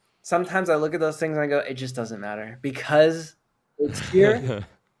 sometimes I look at those things and I go, it just doesn't matter, because it's here,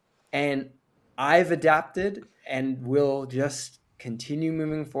 and I've adapted and will just continue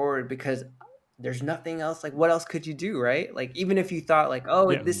moving forward, because there's nothing else. Like, what else could you do, right? Like, even if you thought like, oh,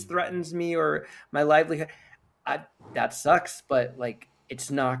 Yeah. this threatens me or my livelihood, that sucks, but like,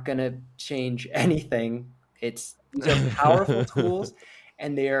 it's not gonna change anything. These are powerful tools,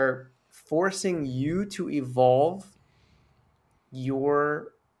 and they are forcing you to evolve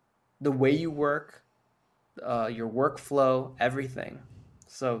your the way you work, your workflow, everything.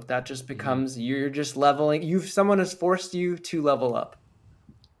 So that just becomes, you're just leveling. Someone has forced you to level up,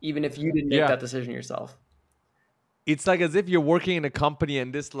 even if you didn't make yeah. that decision yourself. It's like as if you're working in a company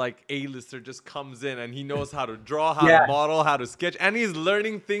and this like A-lister just comes in and he knows how to draw, how to Yeah, model, how to sketch, and he's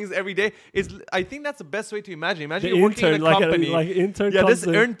learning things every day. I think that's the best way to imagine. Imagine The you're working in a intern, company. like intern Yeah, comes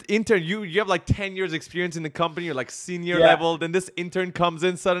this in. intern, you have like 10 years experience in the company, you're like senior Yeah. level. Then this intern comes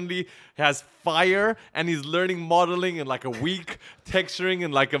in, suddenly has fire, and he's learning modeling in like a week, texturing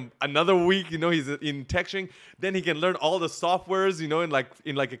in like another week, he's in texturing. Then he can learn all the softwares,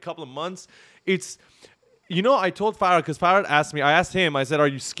 in like a couple of months. It's I told Farad, because Farad asked me, I asked him, I said, are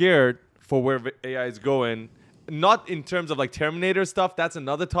you scared for where AI is going? Not in terms of like Terminator stuff, that's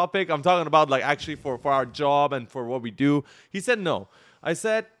another topic. I'm talking about like actually for our job and for what we do. He said no. I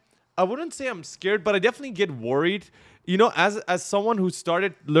said, I wouldn't say I'm scared, but I definitely get worried. As someone who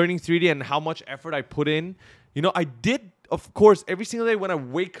started learning 3D and how much effort I put in, I did, of course, every single day when I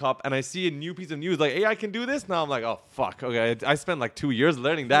wake up and I see a new piece of news, like, hey, I can do this. Now I'm like, oh, fuck. Okay, I spent like 2 years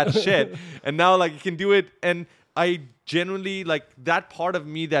learning that shit. And now, like, you can do it. And I genuinely, like, that part of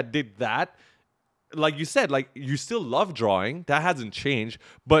me that did that, like you said, like, you still love drawing. That hasn't changed.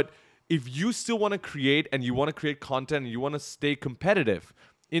 But if you still want to create and you want to create content and you want to stay competitive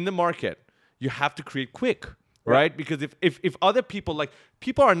in the market, you have to create quick, right? Because if other people, like,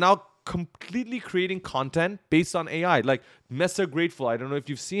 people are now completely creating content based on AI. Like Mr. Grateful, I don't know if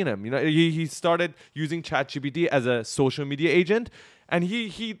you've seen him. He started using ChatGPT as a social media agent, and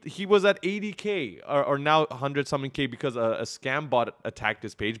he was at 80K or now 100 something K because a scam bot attacked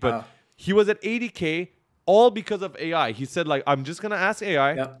his page. But he was at 80K all because of AI. He said, like, I'm just gonna ask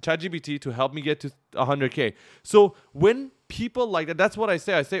AI, ChatGPT, to help me get to 100K. So when people like that, that's what I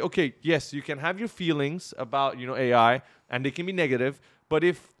say. I say, okay, yes, you can have your feelings about AI, and they can be negative. But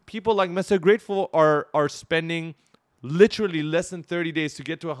if people like Mr. Grateful are spending literally less than 30 days to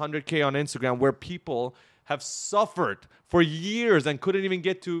get to 100K on Instagram, where people have suffered for years and couldn't even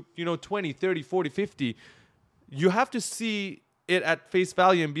get to 20, 30, 40, 50, you have to see it at face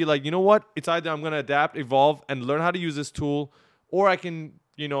value and be like, you know what? It's either I'm going to adapt, evolve, and learn how to use this tool, or I can,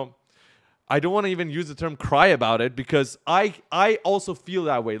 I don't want to even use the term cry about it, because I also feel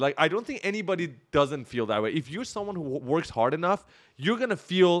that way. Like, I don't think anybody doesn't feel that way. If you're someone who works hard enough, you're going to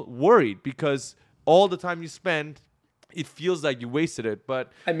feel worried, because all the time you spend, it feels like you wasted it.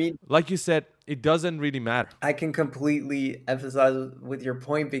 But I mean, like you said, it doesn't really matter. I can completely emphasize with your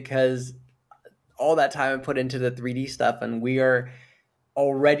point, because all that time I put into the 3D stuff, and we're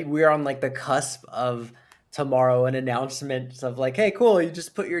on like the cusp of tomorrow an announcement of like, hey, cool, you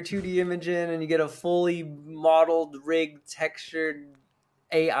just put your 2D image in and you get a fully modeled, rigged, textured,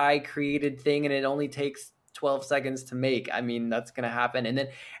 AI created thing, and it only takes 12 seconds to make. I mean, that's going to happen.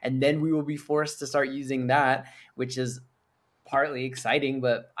 And then we will be forced to start using that, which is partly exciting,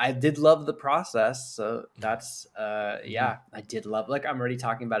 but I did love the process. So that's I did love, like, I'm already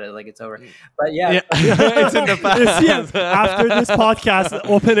talking about it like it's over. But yeah. It's in the past. After this podcast,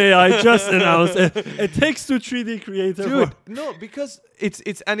 OpenAI just announced it takes to 3D creator. Dude, no, because it's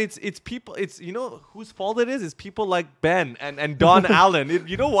people, it's, you know whose fault it is? It's people like Ben and Don Allen.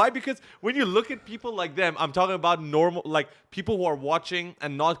 You know why? Because when you look at people like them, I'm talking about normal, like people who are watching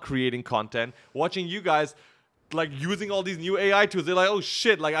and not creating content, watching you guys like using all these new AI tools, they're like, oh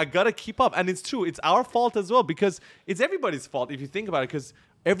shit, like I gotta keep up. And it's true, it's our fault as well, because it's everybody's fault if you think about it, because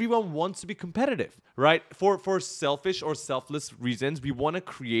everyone wants to be competitive, right? For selfish or selfless reasons, we want to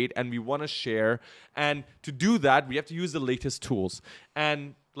create and we want to share, and to do that, we have to use the latest tools.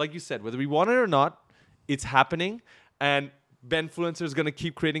 And like you said, whether we want it or not, it's happening, and Benfluencer is going to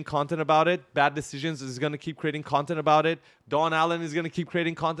keep creating content about it. Bad Decisions is going to keep creating content about it. Don Allen is going to keep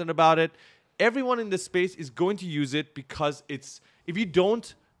creating content about it. Everyone in this space is going to use it, because if you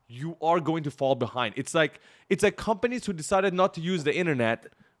don't, you are going to fall behind. It's like companies who decided not to use the internet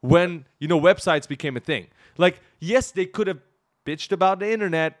when, websites became a thing. Like, yes, they could have bitched about the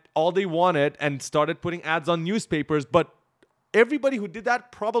internet all they wanted and started putting ads on newspapers, but everybody who did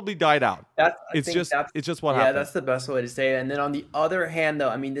that probably died out. It's just what happened. Yeah, that's the best way to say it. And then on the other hand, though,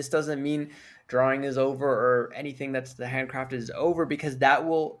 I mean, this doesn't mean drawing is over or anything that's the handcrafted is over, because that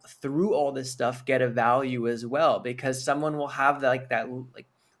will, through all this stuff, get a value as well, because someone will have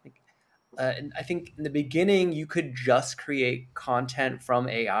and I think in the beginning you could just create content from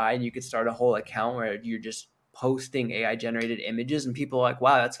AI, and you could start a whole account where you're just posting AI generated images, and people are like,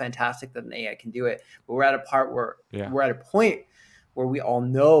 wow, that's fantastic that an AI can do it. But we're at a point where we all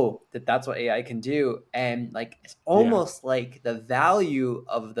know that that's what AI can do. And like, it's almost like the value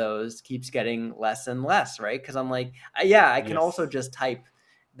of those keeps getting less and less, right? Because I'm like, I can also just type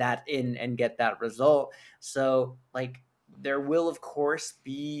that in and get that result. So like, there will of course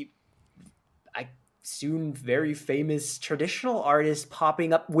be soon very famous traditional artists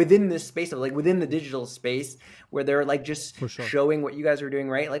popping up within this space, of like within the digital space, where they're like just showing what you guys are doing,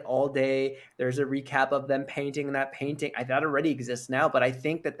 right? Like all day there's a recap of them painting, and that painting, that already exists now, but I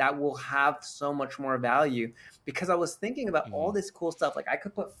think that will have so much more value, because I was thinking about all this cool stuff. Like I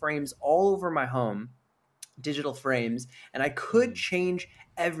could put frames all over my home, digital frames, and I could change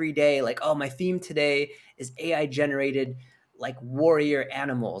every day, like, oh, my theme today is AI generated like warrior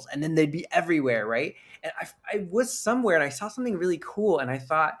animals, and then they'd be everywhere, right? And I was somewhere and I saw something really cool, and I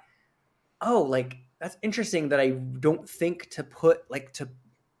thought, oh, like that's interesting that I don't think to put like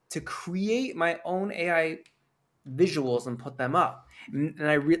to create my own AI visuals and put them up. And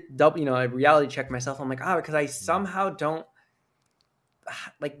I reality checked myself. I'm like, because I somehow don't,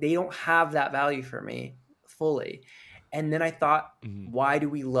 like, they don't have that value for me fully. And then I thought, why do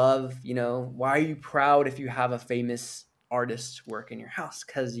we love, why are you proud if you have a famous artist's work in your house?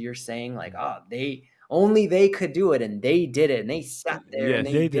 Because you're saying like, they could do it, and they did it, and they sat there and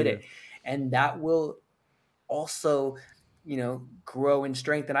they did it. And that will also, grow in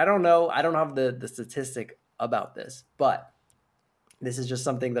strength. And I don't have the statistic about this, but this is just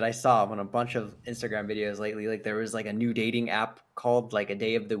something that I saw on a bunch of Instagram videos lately. Like there was like a new dating app called like a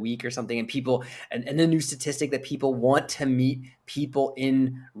day of the week or something. And people, and a new statistic that people want to meet people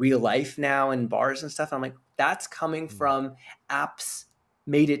in real life now in bars and stuff. I'm like, that's coming from apps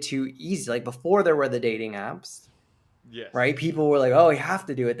made it too easy. Like before there were the dating apps, right? People were like, oh, you have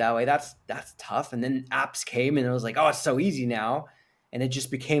to do it that way. That's tough. And then apps came and it was like, oh, it's so easy now. And it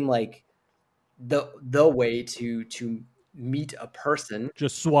just became like the way to meet a person.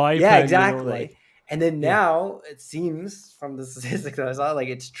 Just swipe. Yeah, exactly. And then now it seems from the statistics that I saw, like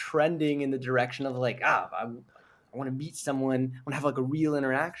it's trending in the direction of like, I want to meet someone, I want to have like a real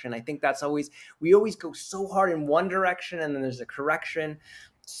interaction. I think that's we always go so hard in one direction and then there's a correction.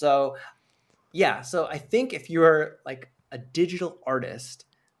 So so I think if you're like a digital artist,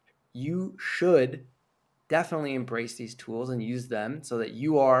 you should definitely embrace these tools and use them so that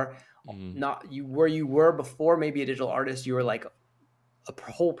you are not where you were before. Maybe a digital artist, you were like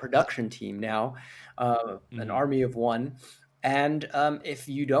whole production team now, an army of one. And if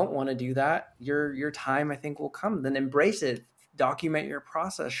you don't want to do that, your time I think will come. Then embrace it, document your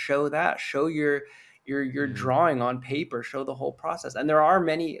process, show your drawing on paper, show the whole process. And there are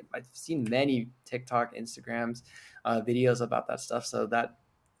many, I've seen many TikTok, Instagrams, videos about that stuff. So that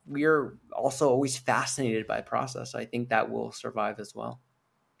we're also always fascinated by process. So I think that will survive as well.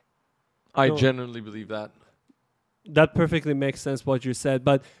 I No, genuinely believe that. that perfectly makes sense what you said.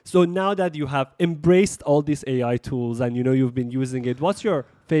 But so now that you have embraced all these AI tools and you know you've been using it, what's your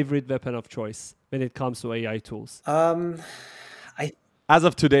favorite weapon of choice when it comes to AI tools? I As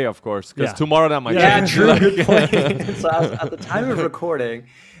of today, of course, because Yeah. tomorrow that might Yeah, change. true. Good point. So at the time of recording,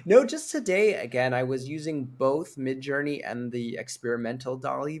 no, just today again, I was using both Midjourney and the experimental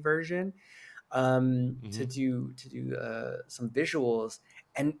Dolly version to do some visuals.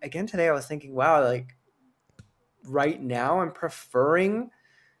 And again today, I was thinking, wow, like right now, I'm preferring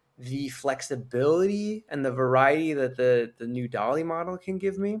the flexibility and the variety that the new Dolly model can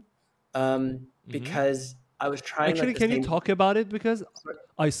give me, because I was trying like Actually, the can you same. talk about it? Because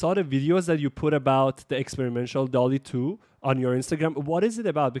I saw the videos that you put about the experimental Dolly 2 on your Instagram. What is it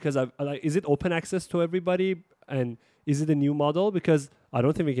about? Because like, is it open access to everybody? And is it a new model? Because I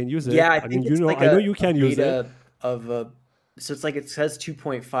don't think we can use it. Yeah, I I mean, think you it's know, like I know you a can use it. beta of a. So it's like it says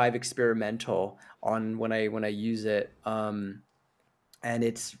 2.5 experimental on when I use it, and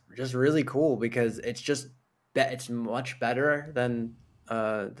it's just really cool because it's much better than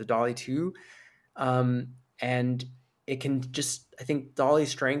the Dolly 2, and it can just I think Dolly's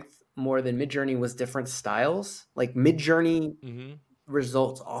strength more than Midjourney was different styles. Like Midjourney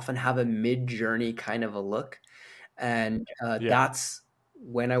results often have a Midjourney kind of a look, and Yeah. that's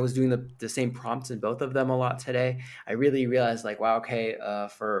when I was doing the same prompts in both of them a lot today. I really realized like, wow, okay,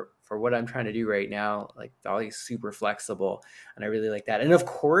 for what I'm trying to do right now, like Dolly's super flexible, and I really like that. And of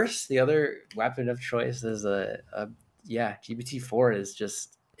course, the other weapon of choice is yeah, GPT-4 is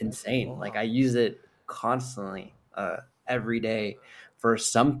just insane. Like I use it constantly, every day for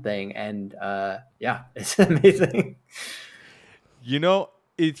something, and yeah, it's amazing. You know,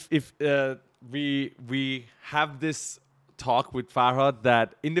 if we have this talk with Farhad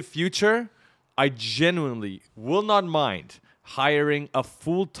that in the future, I genuinely will not mind hiring a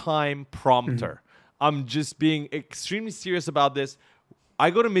full-time prompter. I'm just being extremely serious about this. I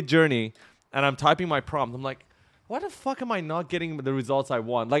go to Midjourney and I'm typing my prompt. I'm like, why the fuck am I not getting the results I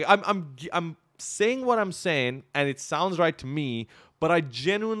want? Like I'm saying what I'm saying and it sounds right to me, but I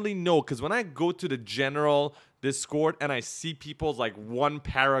genuinely know because when I go to the general Discord and I see people's like one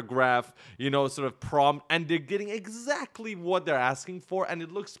paragraph, sort of prompt, and they're getting exactly what they're asking for, and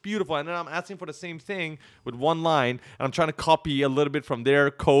it looks beautiful. And then I'm asking for the same thing with one line, and I'm trying to copy a little bit from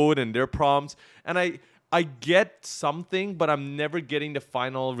their code and their prompts, and I get something, but I'm never getting the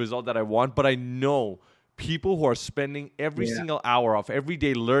final result that I want. But I know people who are spending every Yeah. single hour of every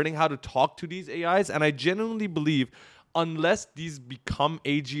day learning how to talk to these AIs. And I genuinely believe unless these become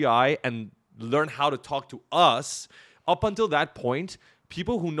AGI and learn how to talk to us, up until that point,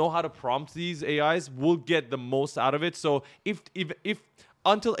 people who know how to prompt these AIs will get the most out of it. So if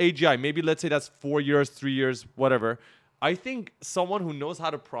until AGI, maybe let's say that's 4 years, 3 years, whatever, I think someone who knows how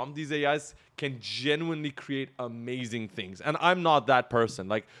to prompt these AIs can genuinely create amazing things. And I'm not that person.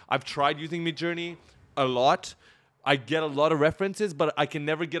 Like, I've tried using Midjourney a lot. I get a lot of references, but I can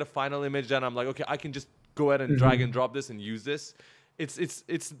never get a final image. And I'm like, okay, I can just go ahead and drag and drop this and use this.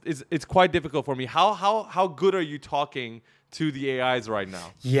 It's quite difficult for me. How good are you talking to the AIs right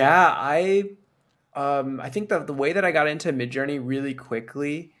now? Yeah, I think that the way that I got into Midjourney really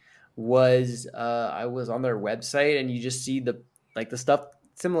quickly was I was on their website and you just see the stuff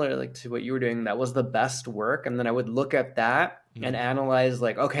similar like to what you were doing that was the best work, and then I would look at that and analyze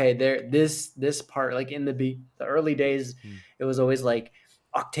like, okay, there this part, like in the early days it was always like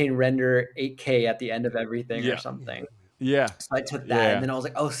Octane render 8K at the end of everything or Yeah. something. Yeah. So I took that Yeah. and then I was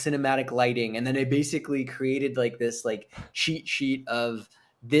like, oh, cinematic lighting. And then I basically created like this like cheat sheet of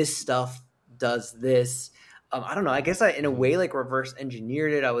this stuff does this. I don't know. I guess I in a way like reverse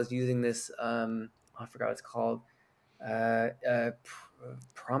engineered it. I was using this I forgot what it's called.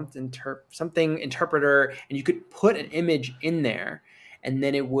 Prompt something interpreter, and you could put an image in there and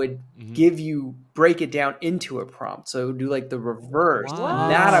then it would break it down into a prompt. So it would do like the reverse. And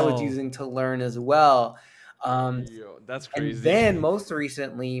that I was Wow. using to learn as well. Yo, that's And crazy. then most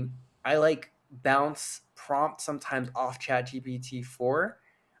recently, I like bounce prompt sometimes off Chat GPT 4.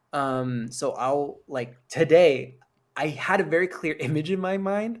 So I'll like today, I had a very clear image in my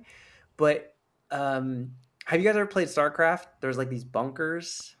mind, but have you guys ever played StarCraft? There's like these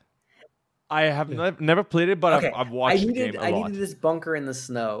bunkers. I have never played it, but Okay, I've watched the game a I lot. needed this bunker in the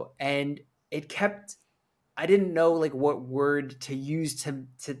snow, and it kept. I didn't know like what word to use to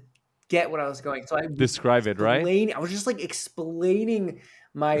get what I was going. So I was Describe it, right? I was just like explaining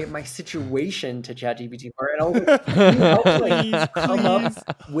my situation to ChatGPT, and I was like, "Can you help me Please, like come up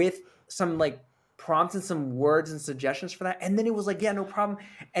please. with some like prompts and some words and suggestions for that?" And then it was like, "Yeah, no problem."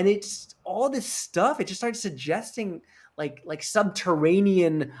 And it's all this stuff. It just started suggesting like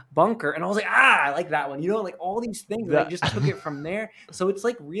subterranean bunker, and I was like, I like that one, like all these things, and I just took it from there. So it's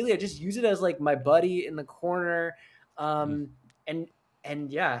like really I just use it as like my buddy in the corner, and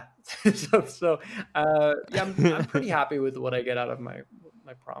yeah. Yeah, I'm pretty happy with what I get out of my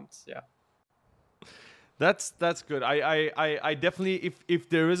prompts. Yeah. That's good. I definitely, if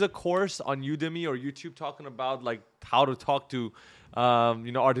there is a course on Udemy or YouTube talking about like how to talk to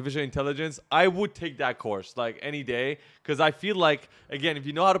artificial intelligence, I would take that course like any day, because I feel like, again, if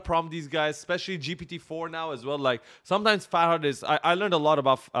you know how to prompt these guys, especially GPT-4 now as well, like sometimes Farhad is, I learned a lot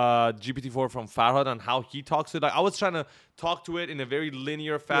about GPT-4 from Farhad and how he talks to it. Like I was trying to talk to it in a very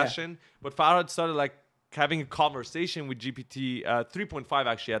linear fashion, but Farhad started like having a conversation with GPT 3.5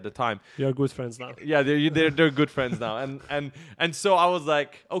 actually at the time. You're good friends now. Yeah, they're good friends now, and so I was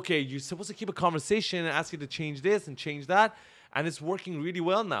like, okay, you're supposed to keep a conversation and ask you to change this and change that, and it's working really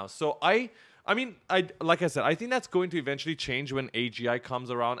well now. So I mean, like I said, I think that's going to eventually change when AGI comes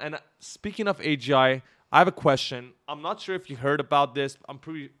around. And speaking of AGI, I have a question. I'm not sure if you heard about this.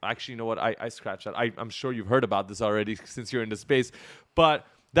 Actually, you know what? I scratched that. I'm sure you've heard about this already since you're in the space, but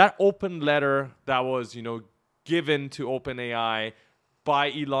that open letter that was, given to OpenAI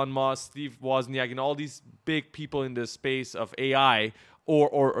by Elon Musk, Steve Wozniak, and all these big people in the space of AI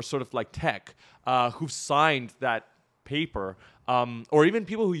or sort of like tech, who've signed that paper, or even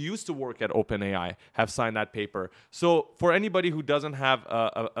people who used to work at OpenAI have signed that paper. So for anybody who doesn't have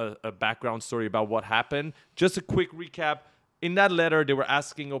a background story about what happened, just a quick recap. In that letter, they were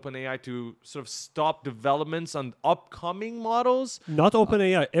asking OpenAI to sort of stop developments on upcoming models. Not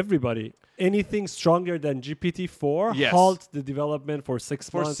OpenAI, everybody. Anything stronger than GPT-4, Yes. halt the development for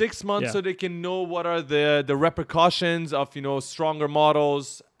 6 months. For 6 months, Yeah. so they can know what are the repercussions of stronger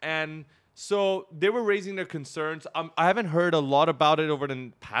models. And so they were raising their concerns. I haven't heard a lot about it over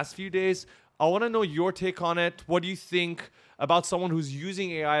the past few days. I want to know your take on it. What do you think about someone who's using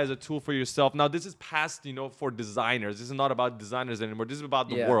AI as a tool for yourself? Now, this is past, for designers. This is not about designers anymore. This is about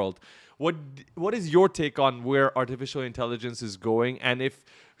the world. What is your take on where artificial intelligence is going, and if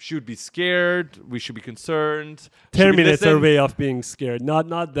we should be scared, we should be concerned? Terminator way of being scared.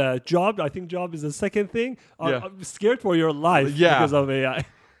 Not the job. I think job is the second thing. I'm scared for your life because of AI.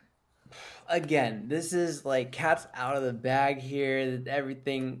 Again, this is like cat's out of the bag here.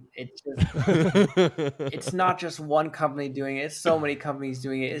 Everything, it's not just one company doing it. It's so many companies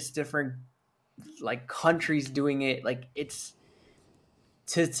doing it. It's different like countries doing it. Like it's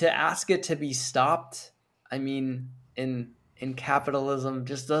to ask it to be stopped. I mean, in capitalism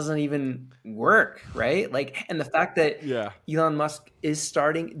just doesn't even work, right? Like, and the fact that Elon Musk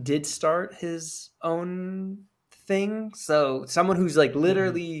did start his own thing. So someone who's like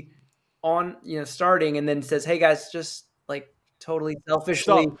literally on starting and then says, hey guys, just like totally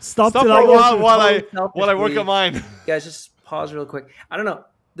selfishly stop for a while while I work on mine. Guys, just pause real quick. I don't know,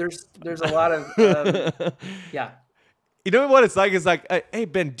 there's a lot of You know what it's like? It's like, hey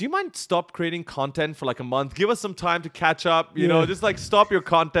Ben, do you mind stop creating content for like a month? Give us some time to catch up. Just like stop your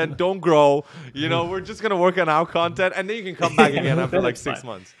content, don't grow. We're just gonna work on our content, and then you can come back again after like 6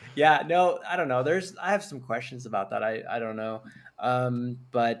 months. Yeah, no, I don't know. I have some questions about that. I don't know.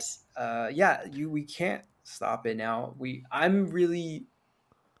 But we can't stop it now. I'm really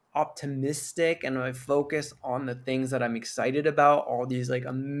optimistic, and I focus on the things that I'm excited about, all these like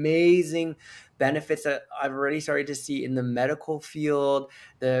amazing benefits that I've already started to see in the medical field.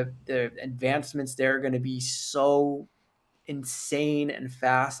 The advancements there are going to be so insane and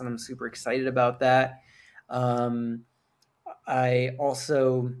fast, and I'm super excited about that. I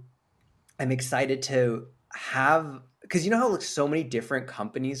also am excited to have, because how like so many different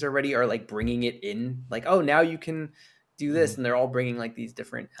companies already are like bringing it in, like, oh, now you can do this, and they're all bringing like these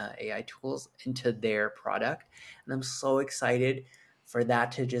different AI tools into their product, and I'm so excited for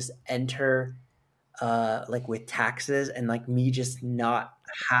that to just enter like with taxes, and like me just not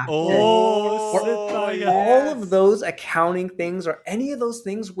have all of those accounting things or any of those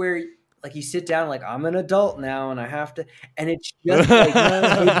things where like you sit down like, I'm an adult now and I have to, and it's just like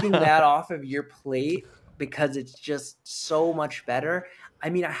taking that off of your plate because it's just so much better.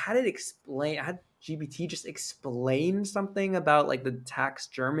 I mean, I had GPT just explain something about like the tax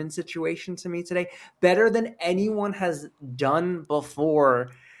German situation to me today better than anyone has done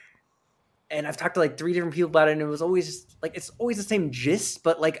before. and I've talked to like 3 different people about it, and it was always just, like, it's always the same gist,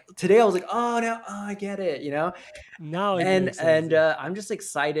 but like today I was like, oh, now I get it, you know. Now it And makes sense. Yeah. I'm just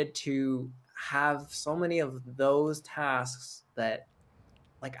excited to have so many of those tasks that,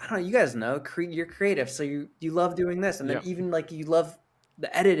 like, I don't know, you guys know, you're creative, so you love doing this, and then Yeah. even like you love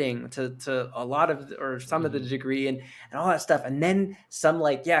the editing to a lot of, or some of the degree, and all that stuff, and then some,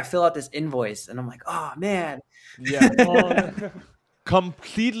 like, yeah, fill out this invoice, and I'm like, oh man. Yeah. Oh,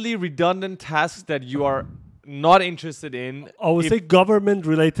 Completely redundant tasks that you are not interested in. I would If say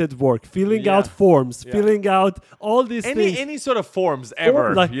government-related work, filling Yeah. out forms, Yeah. filling out all these things. any sort of forms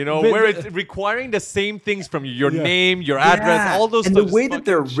ever, like where it's requiring the same things from you, your Yeah. name, your address, Yeah, all those and stuff. the way just that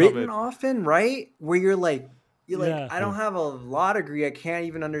they're fucking shove written it. often, right, where you're like, Yeah. I don't have a law degree, I can't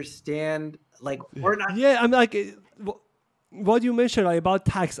even understand, like, or not. Yeah, I'm like, what you mentioned, like, about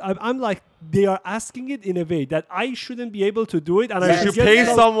tax. I'm like, they are asking it in a way that I shouldn't be able to do it, and Yes. I You should should get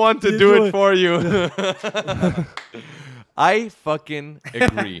pay someone to to do it for you. I fucking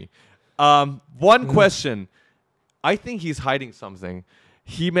agree. One question. I think he's hiding something.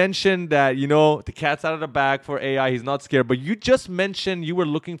 He mentioned that, the cat's out of the bag for AI. He's not scared. But you just mentioned you were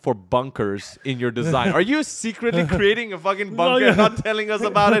looking for bunkers in your design. Are you secretly creating a fucking bunker and not telling us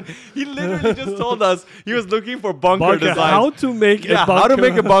about it? He literally just told us he was looking for bunker designs. How to make a bunker. How to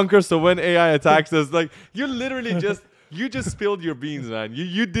make a bunker so when AI attacks us. Like, you literally just spilled your beans, man.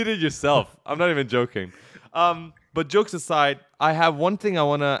 You did it yourself. I'm not even joking. But jokes aside, I have one thing I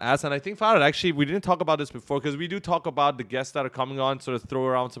want to ask, and I think, Farhad, actually, we didn't talk about this before, because we do talk about the guests that are coming on, sort of throw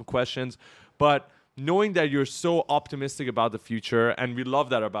around some questions. But knowing that you're so optimistic about the future, and we love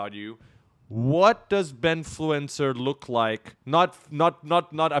that about you, what does Benfluencer look like? Not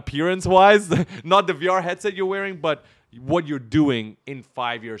appearance-wise, not the VR headset you're wearing, but what you're doing in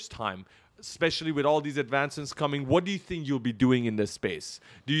 5 years' time. Especially with all these advancements coming, what do you think you'll be doing in this space?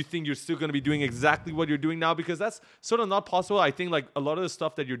 Do you think you're still going to be doing exactly what you're doing now? Because that's sort of not possible. I think like a lot of the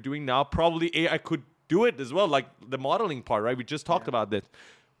stuff that you're doing now, probably AI could do it as well, like the modeling part, right? We just talked about this.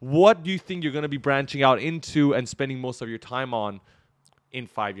 What do you think you're going to be branching out into and spending most of your time on in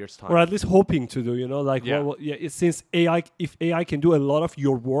 5 years' time? Or at least hoping to do, like, Yeah. since if AI can do a lot of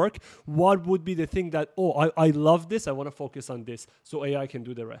your work, what would be the thing that, I love this, I want to focus on this, so AI can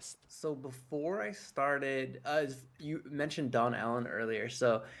do the rest? So before I started, you mentioned Don Allen earlier.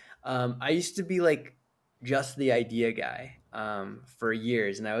 So I used to be like just the idea guy for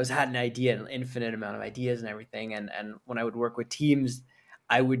years, and I had an idea, an infinite amount of ideas and everything. And when I would work with teams,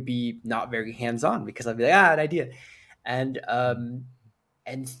 I would be not very hands-on because I'd be like, an idea.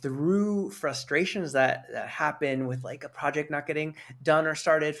 And through frustrations that happen with like a project not getting done or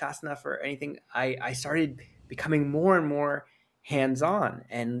started fast enough or anything, I started becoming more and more hands-on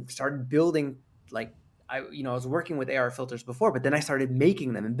and started building, like, I was working with AR filters before, but then I started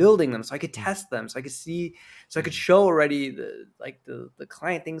making them and building them so I could test them, so I could see, so I could show already the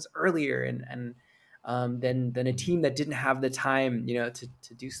client things earlier, and then a team that didn't have the time,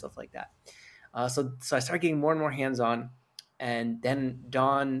 to do stuff like that. So I started getting more and more hands-on. And then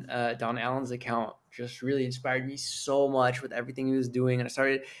Don Allen's account just really inspired me so much with everything he was doing. And I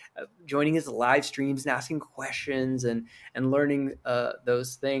started joining his live streams and asking questions and learning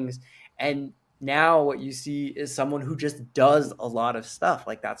those things. And now what you see is someone who just does a lot of stuff.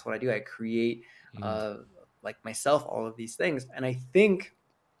 Like, that's what I do. I create, like myself, all of these things. And I think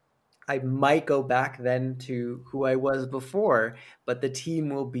I might go back then to who I was before, but the team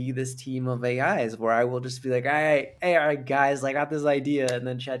will be this team of AIs where I will just be like, all right, guys, I got this idea. And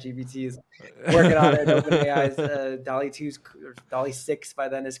then ChatGPT is working on it. OpenAI's DALL-E 2's, or DALL-E 6 by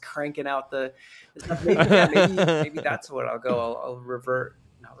then is cranking out the stuff. Maybe that's what I'll go.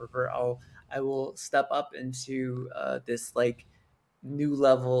 I will step up into this like new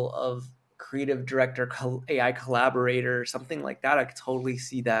level of creative director, AI collaborator, something like that. I could totally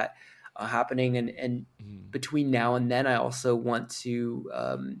see that happening. And between now and then, I also want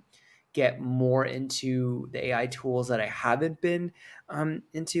to get more into the AI tools that I haven't been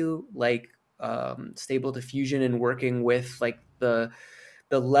into, like Stable Diffusion, and working with like the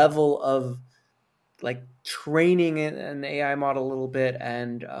level of like training an AI model a little bit,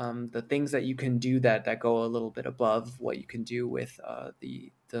 and the things that you can do that go a little bit above what you can do with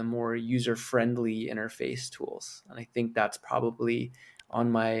the more user-friendly interface tools. And I think that's probably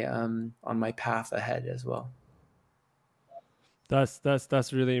on my path ahead as well.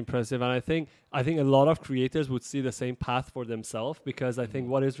 That's really impressive, and I think a lot of creators would see the same path for themselves, because I think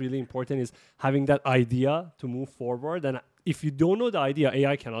what is really important is having that idea to move forward, and if you don't know the idea,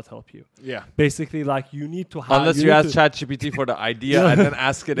 AI cannot help you. Yeah. Basically, like you need to have. Unless you ask ChatGPT for the idea and then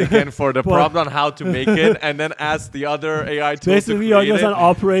ask it again for the prompt on how to make it, and then ask the other AI tool Basically, to you're create just it. an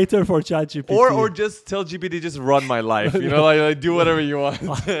operator for ChatGPT. Or just tell GPT, just run my life. You know, like do whatever you want.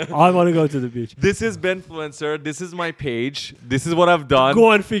 I want to go to the beach. This is Benfluencer. This is my page. This is what I've done.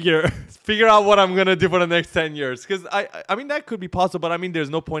 Go and figure. Figure out what I'm gonna do for the next 10 years. Because I mean that could be possible, but I mean there's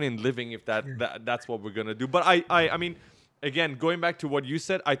no point in living if that's what we're gonna do. But I mean, again, going back to what you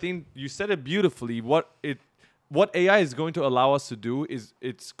said, I think you said it beautifully. What AI is going to allow us to do is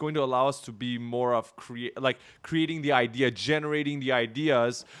it's going to allow us to be more of creating the idea, generating the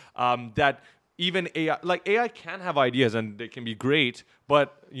ideas that even AI can have ideas and they can be great,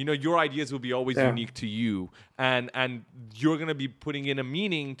 but you know your ideas will be always unique to you, and you're gonna be putting in a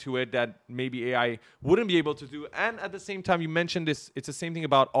meaning to it that maybe AI wouldn't be able to do. And at the same time, you mentioned this. It's the same thing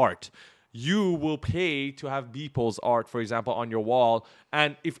about art. You will pay to have people's art, for example, on your wall.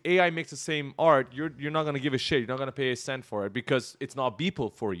 And if AI makes the same art, you're not going to give a shit. You're not going to pay a cent for it because it's not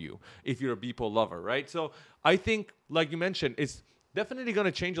Beeple for you if you're a Beeple lover, right? So I think, like you mentioned, it's definitely going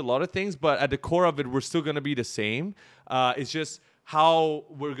to change a lot of things, but at the core of it, we're still going to be the same. It's just how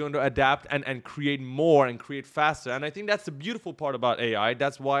we're going to adapt and create more and create faster. And I think that's the beautiful part about AI.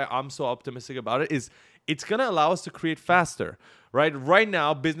 That's why I'm so optimistic about it, is it's going to allow us to create faster. Right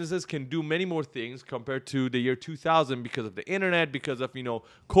now, businesses can do many more things compared to the year 2000 because of the internet, because of, you know,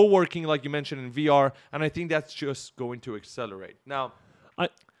 co-working, like you mentioned, in VR. And I think that's just going to accelerate. Now, I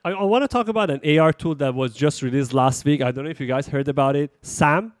want to talk about an AR tool that was just released last week. I don't know if you guys heard about it.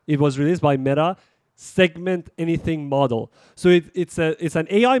 SAM. It was released by Meta. Segment anything model. So it's an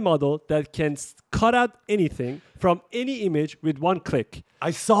AI model that can cut out anything from any image with one click. I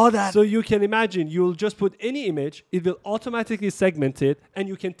saw that. So you can imagine you'll just put any image, it will automatically segment it, and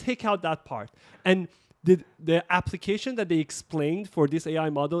you can take out that part. And the application that they explained for this AI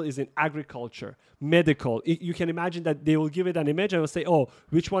model is in agriculture, medical. You can imagine that they will give it an image and will say, oh,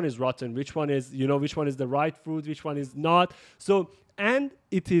 which one is rotten, which one is the right fruit, which one is not. So, and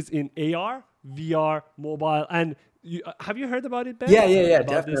it is in AR, VR, mobile, and have you heard about it, Ben? Yeah,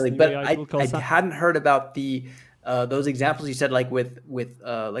 definitely. But I hadn't heard about the those examples you said, like with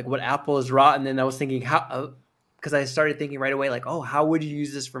like what apple is rotten. And I was thinking how, because I started thinking right away, like, oh, how would you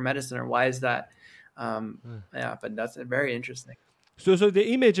use this for medicine, or why is that? Yeah, but that's very interesting. So the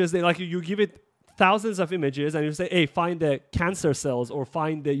images, they you give it thousands of images and you say, hey, find the cancer cells, or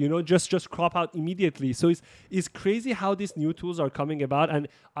find the, just crop out immediately. So it's crazy how these new tools are coming about. And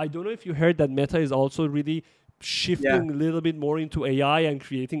I don't know if you heard that Meta is also really shifting a little bit more into AI and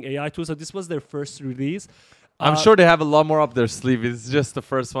creating AI tools. So this was their first release. I'm sure they have a lot more up their sleeve. It's just the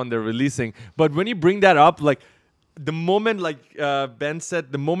first one they're releasing. But when you bring that up, like the moment, like Ben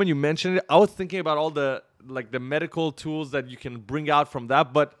said, the moment you mentioned it, I was thinking about all the medical tools that you can bring out from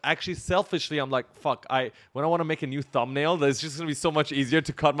that. But actually, selfishly, I'm like, fuck, when I want to make a new thumbnail, it's just going to be so much easier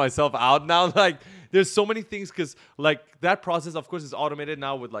to cut myself out now. Like, there's so many things, because like that process, of course, is automated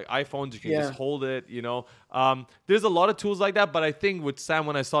now with like iPhones. You can just hold it, There's a lot of tools like that. But I think with Sam,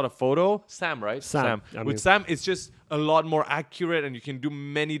 when I saw the photo, Sam, right? Sam. With Sam, it's just a lot more accurate, and you can do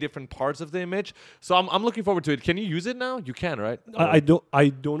many different parts of the image. So I'm looking forward to it. Can you use it now? You can, right? I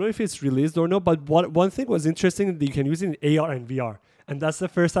don't know if it's released or not, but one thing was interesting that you can use it in AR and VR. And that's the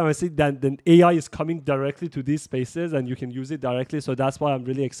first time I see that the AI is coming directly to these spaces and you can use it directly. So that's what I'm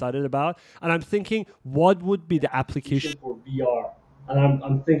really excited about. And I'm thinking, what would be the application for VR? And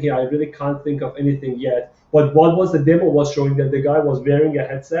I'm thinking, I really can't think of anything yet. But what was the demo was showing that the guy was wearing a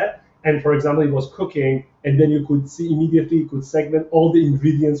headset. And for example, he was cooking, and then you could see immediately, you could segment all the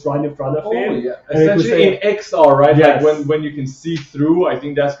ingredients right in front of him. Yeah. Essentially in XR, right? Yes. Like when you can see through, I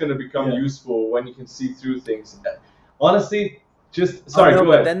think that's going to become useful when you can see through things. Honestly, go ahead.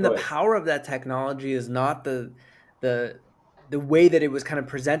 But then the power of that technology is not the way that it was kind of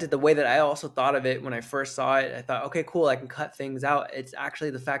presented, the way that I also thought of it when I first saw it. I thought, okay, cool, I can cut things out. It's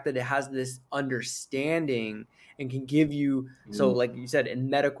actually the fact that it has this understanding and can give you, so like you said, in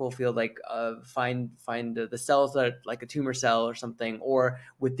medical field, like find the cells that are like a tumor cell or something, or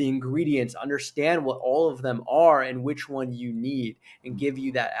with the ingredients, understand what all of them are and which one you need, and give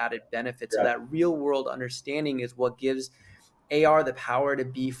you that added benefit. So that real world understanding is what gives AR the power to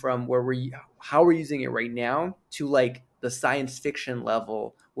be from how we're using it right now to like the science fiction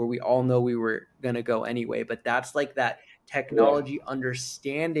level where we all know we were going to go anyway. But that's like that technology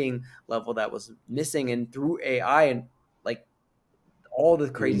understanding level that was missing. And through AI and like all the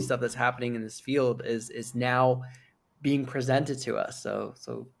crazy stuff that's happening in this field is now being presented to us.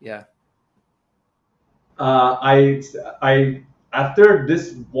 So yeah. I after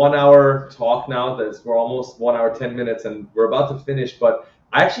this 1 hour talk now, we're almost 1 hour 10 minutes, and we're about to finish. But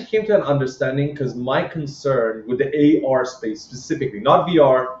I actually came to an understanding because my concern with the AR space specifically, not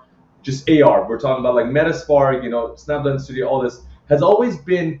VR, just AR. We're talking about like Metaspark, Snapdragon Studio, all this has always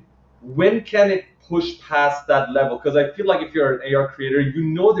been when can it push past that level? Because I feel like if you're an AR creator,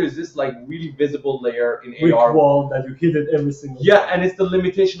 there's this like really visible layer in Brick AR wall that you hit it every single yeah, and it's the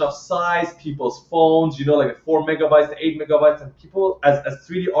limitation of size, people's phones, like the 4 megabytes, the 8 megabytes, and people as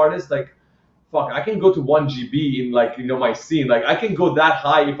 3D artists, like, fuck, I can go to 1 GB in like, my scene. Like, I can go that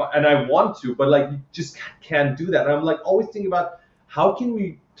high and I want to, but like, you just can't do that. And I'm like always thinking about how can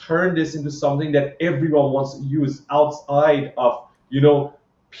we turn this into something that everyone wants to use outside of,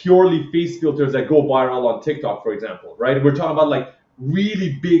 purely face filters that go viral on TikTok, for example, right? We're talking about like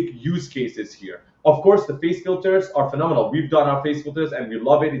really big use cases here. Of course, the face filters are phenomenal. We've done our face filters and we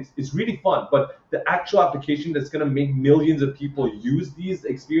love it. It's really fun. But the actual application that's going to make millions of people use these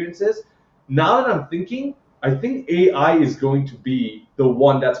experiences, now that I'm thinking, I think AI is going to be the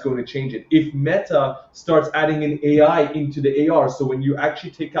one that's going to change it. If Meta starts adding an AI into the AR, so when you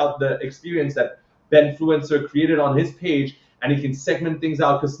actually take out the experience that Benfluencer created on his page, and he can segment things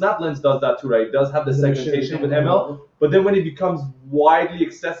out, because SnapLens does that too, right? It does have the segmentation with ML, but then when it becomes widely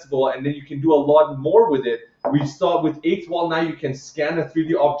accessible and then you can do a lot more with it, we saw with 8th Wall now you can scan a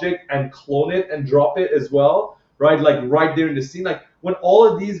 3D object and clone it and drop it as well, right? Like right there in the scene. Like when all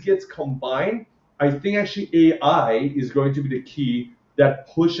of these gets combined, I think actually AI is going to be the key that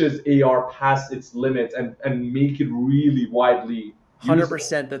pushes AR past its limits and make it really widely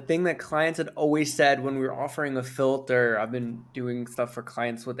 100%. The thing that clients had always said when we were offering a filter, I've been doing stuff for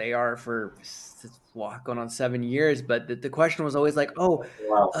clients with AR for going on 7 years, but the question was always like,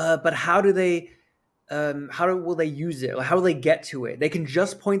 but how do they, will they use it? How will they get to it? They can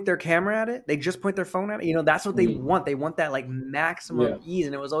just point their camera at it. They just point their phone at it. That's what they want. They want that like maximum ease.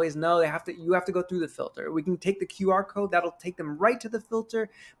 And it was always, no, you have to go through the filter. We can take the QR code. That'll take them right to the filter.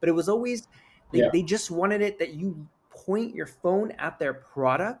 But it was always, they just wanted it that you point your phone at their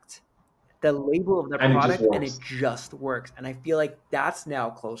product, the label of their product, and it just works. And I feel like that's now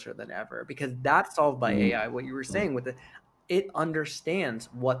closer than ever because that's solved by AI. What you were saying with it understands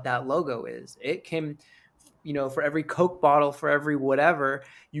what that logo is. It can, for every Coke bottle, for every whatever,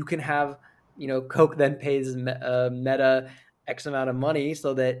 you can have, Coke then pays Meta X amount of money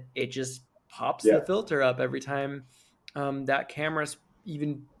so that it just pops the filter up every time that camera's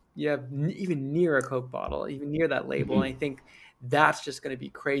even near a Coke bottle, even near that label. And I think that's just going to be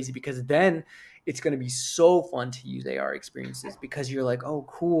crazy because then it's going to be so fun to use AR experiences because you're like, oh,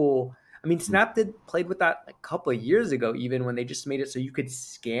 cool. I mean, Snap played with that a couple of years ago, even when they just made it so you could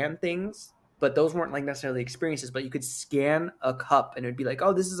scan things, but those weren't like necessarily experiences, but you could scan a cup and it would be like,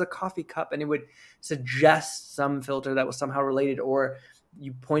 oh, this is a coffee cup. And it would suggest some filter that was somehow related, or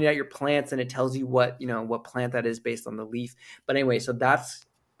you point out your plants and it tells you what plant that is based on the leaf. But anyway, so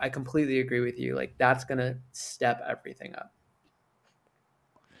I completely agree with you. Like that's going to step everything up.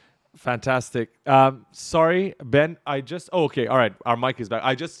 Fantastic. Sorry, Ben. Okay. All right. Our mic is back.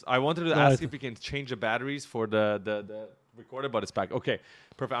 I wanted to ask if we can change the batteries for the recorder, but it's back. Okay.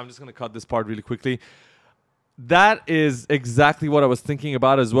 Perfect. I'm just going to cut this part really quickly. That is exactly what I was thinking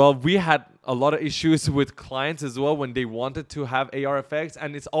about as well. We had a lot of issues with clients as well when they wanted to have AR effects,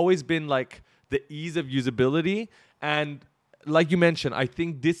 and it's always been like the ease of usability. And like you mentioned, I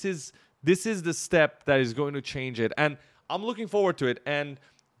think this is the step that is going to change it, and I'm looking forward to it. And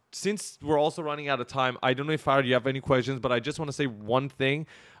since we're also running out of time, I don't know if you have any questions, but I just want to say one thing.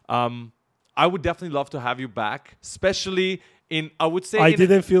 I would definitely love to have you back, especially I would say I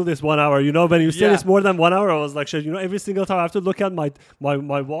didn't feel this 1 hour. When you said it's more than 1 hour, I was like, shit, every single time I have to look at my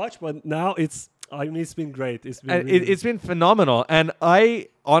watch, but now it's been great. It's been phenomenal. And I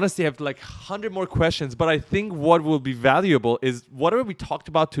honestly have like 100 more questions, but I think what will be valuable is whatever we talked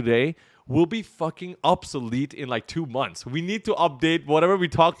about today will be fucking obsolete in like 2 months. We need to update whatever we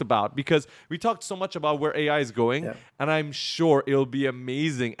talked about because we talked so much about where AI is going, and I'm sure it'll be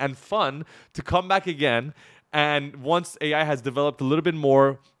amazing and fun to come back again. And once AI has developed a little bit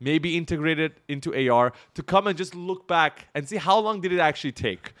more, maybe integrated into AR, to come and just look back and see how long did it actually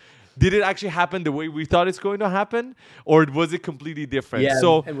take. Did it actually happen the way we thought it's going to happen? Or was it completely different? Yeah,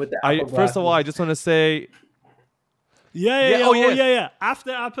 so and with the first of all, I just want to say... Yeah.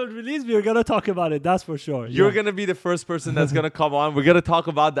 After Apple release, we're going to talk about it. That's for sure. You're going to be the first person that's going to come on. We're going to talk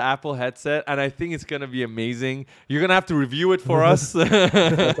about the Apple headset, and I think it's going to be amazing. You're going to have to review it for us.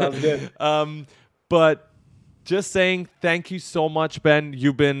 That sounds good. But just saying thank you so much, Ben.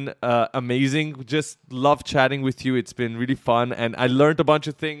 You've been amazing. Just love chatting with you. It's been really fun, and I learned a bunch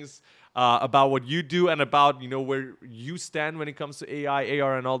of things. about what you do and about where you stand when it comes to AI,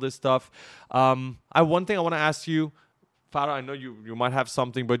 AR, and all this stuff. One thing I want to ask you, Farah, I know you might have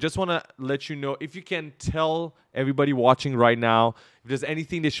something, but just want to let you know if you can tell everybody watching right now if there's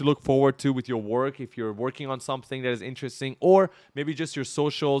anything they should look forward to with your work, if you're working on something that is interesting, or maybe just your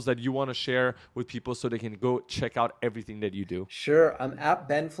socials that you want to share with people so they can go check out everything that you do. Sure. I'm at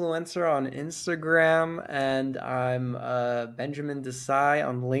Benfluencer on Instagram, and I'm Benjamin Desai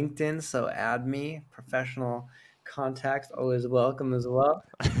on LinkedIn. So add me. Professional contacts always welcome as well.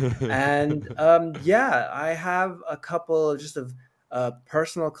 And yeah, I have a couple just of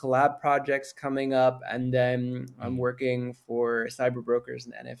personal collab projects coming up, and then I'm working for Cyber Brokers,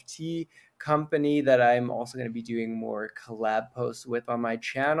 an NFT company that I'm also going to be doing more collab posts with on my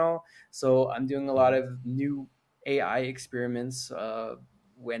channel. So I'm doing a lot of new AI experiments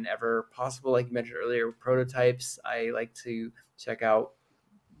whenever possible. Like you mentioned earlier, prototypes. I like to check out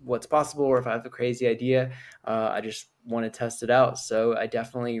what's possible, or if I have a crazy idea, I just want to test it out. So I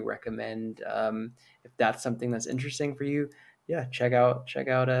definitely recommend, if that's something that's interesting for you, yeah, check out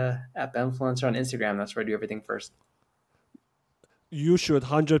at Benfluencer on Instagram. That's where I do everything first. You should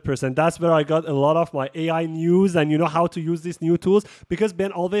 100%. That's where I got a lot of my AI news and how to use these new tools, because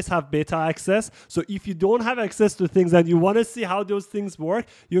Ben always have beta access. So if you don't have access to things and you want to see how those things work,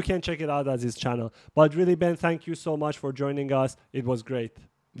 you can check it out at his channel. But really, Ben, thank you so much for joining us. It was great.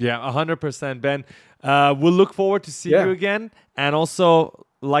 Yeah, 100%, Ben. We'll look forward to seeing you again. And also,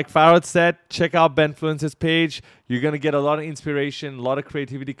 like Farad said, check out Benfluencer's page. You're going to get a lot of inspiration, a lot of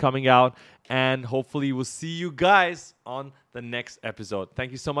creativity coming out. And hopefully we'll see you guys on the next episode.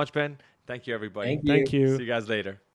 Thank you so much, Ben. Thank you, everybody. Thank you. See you guys later.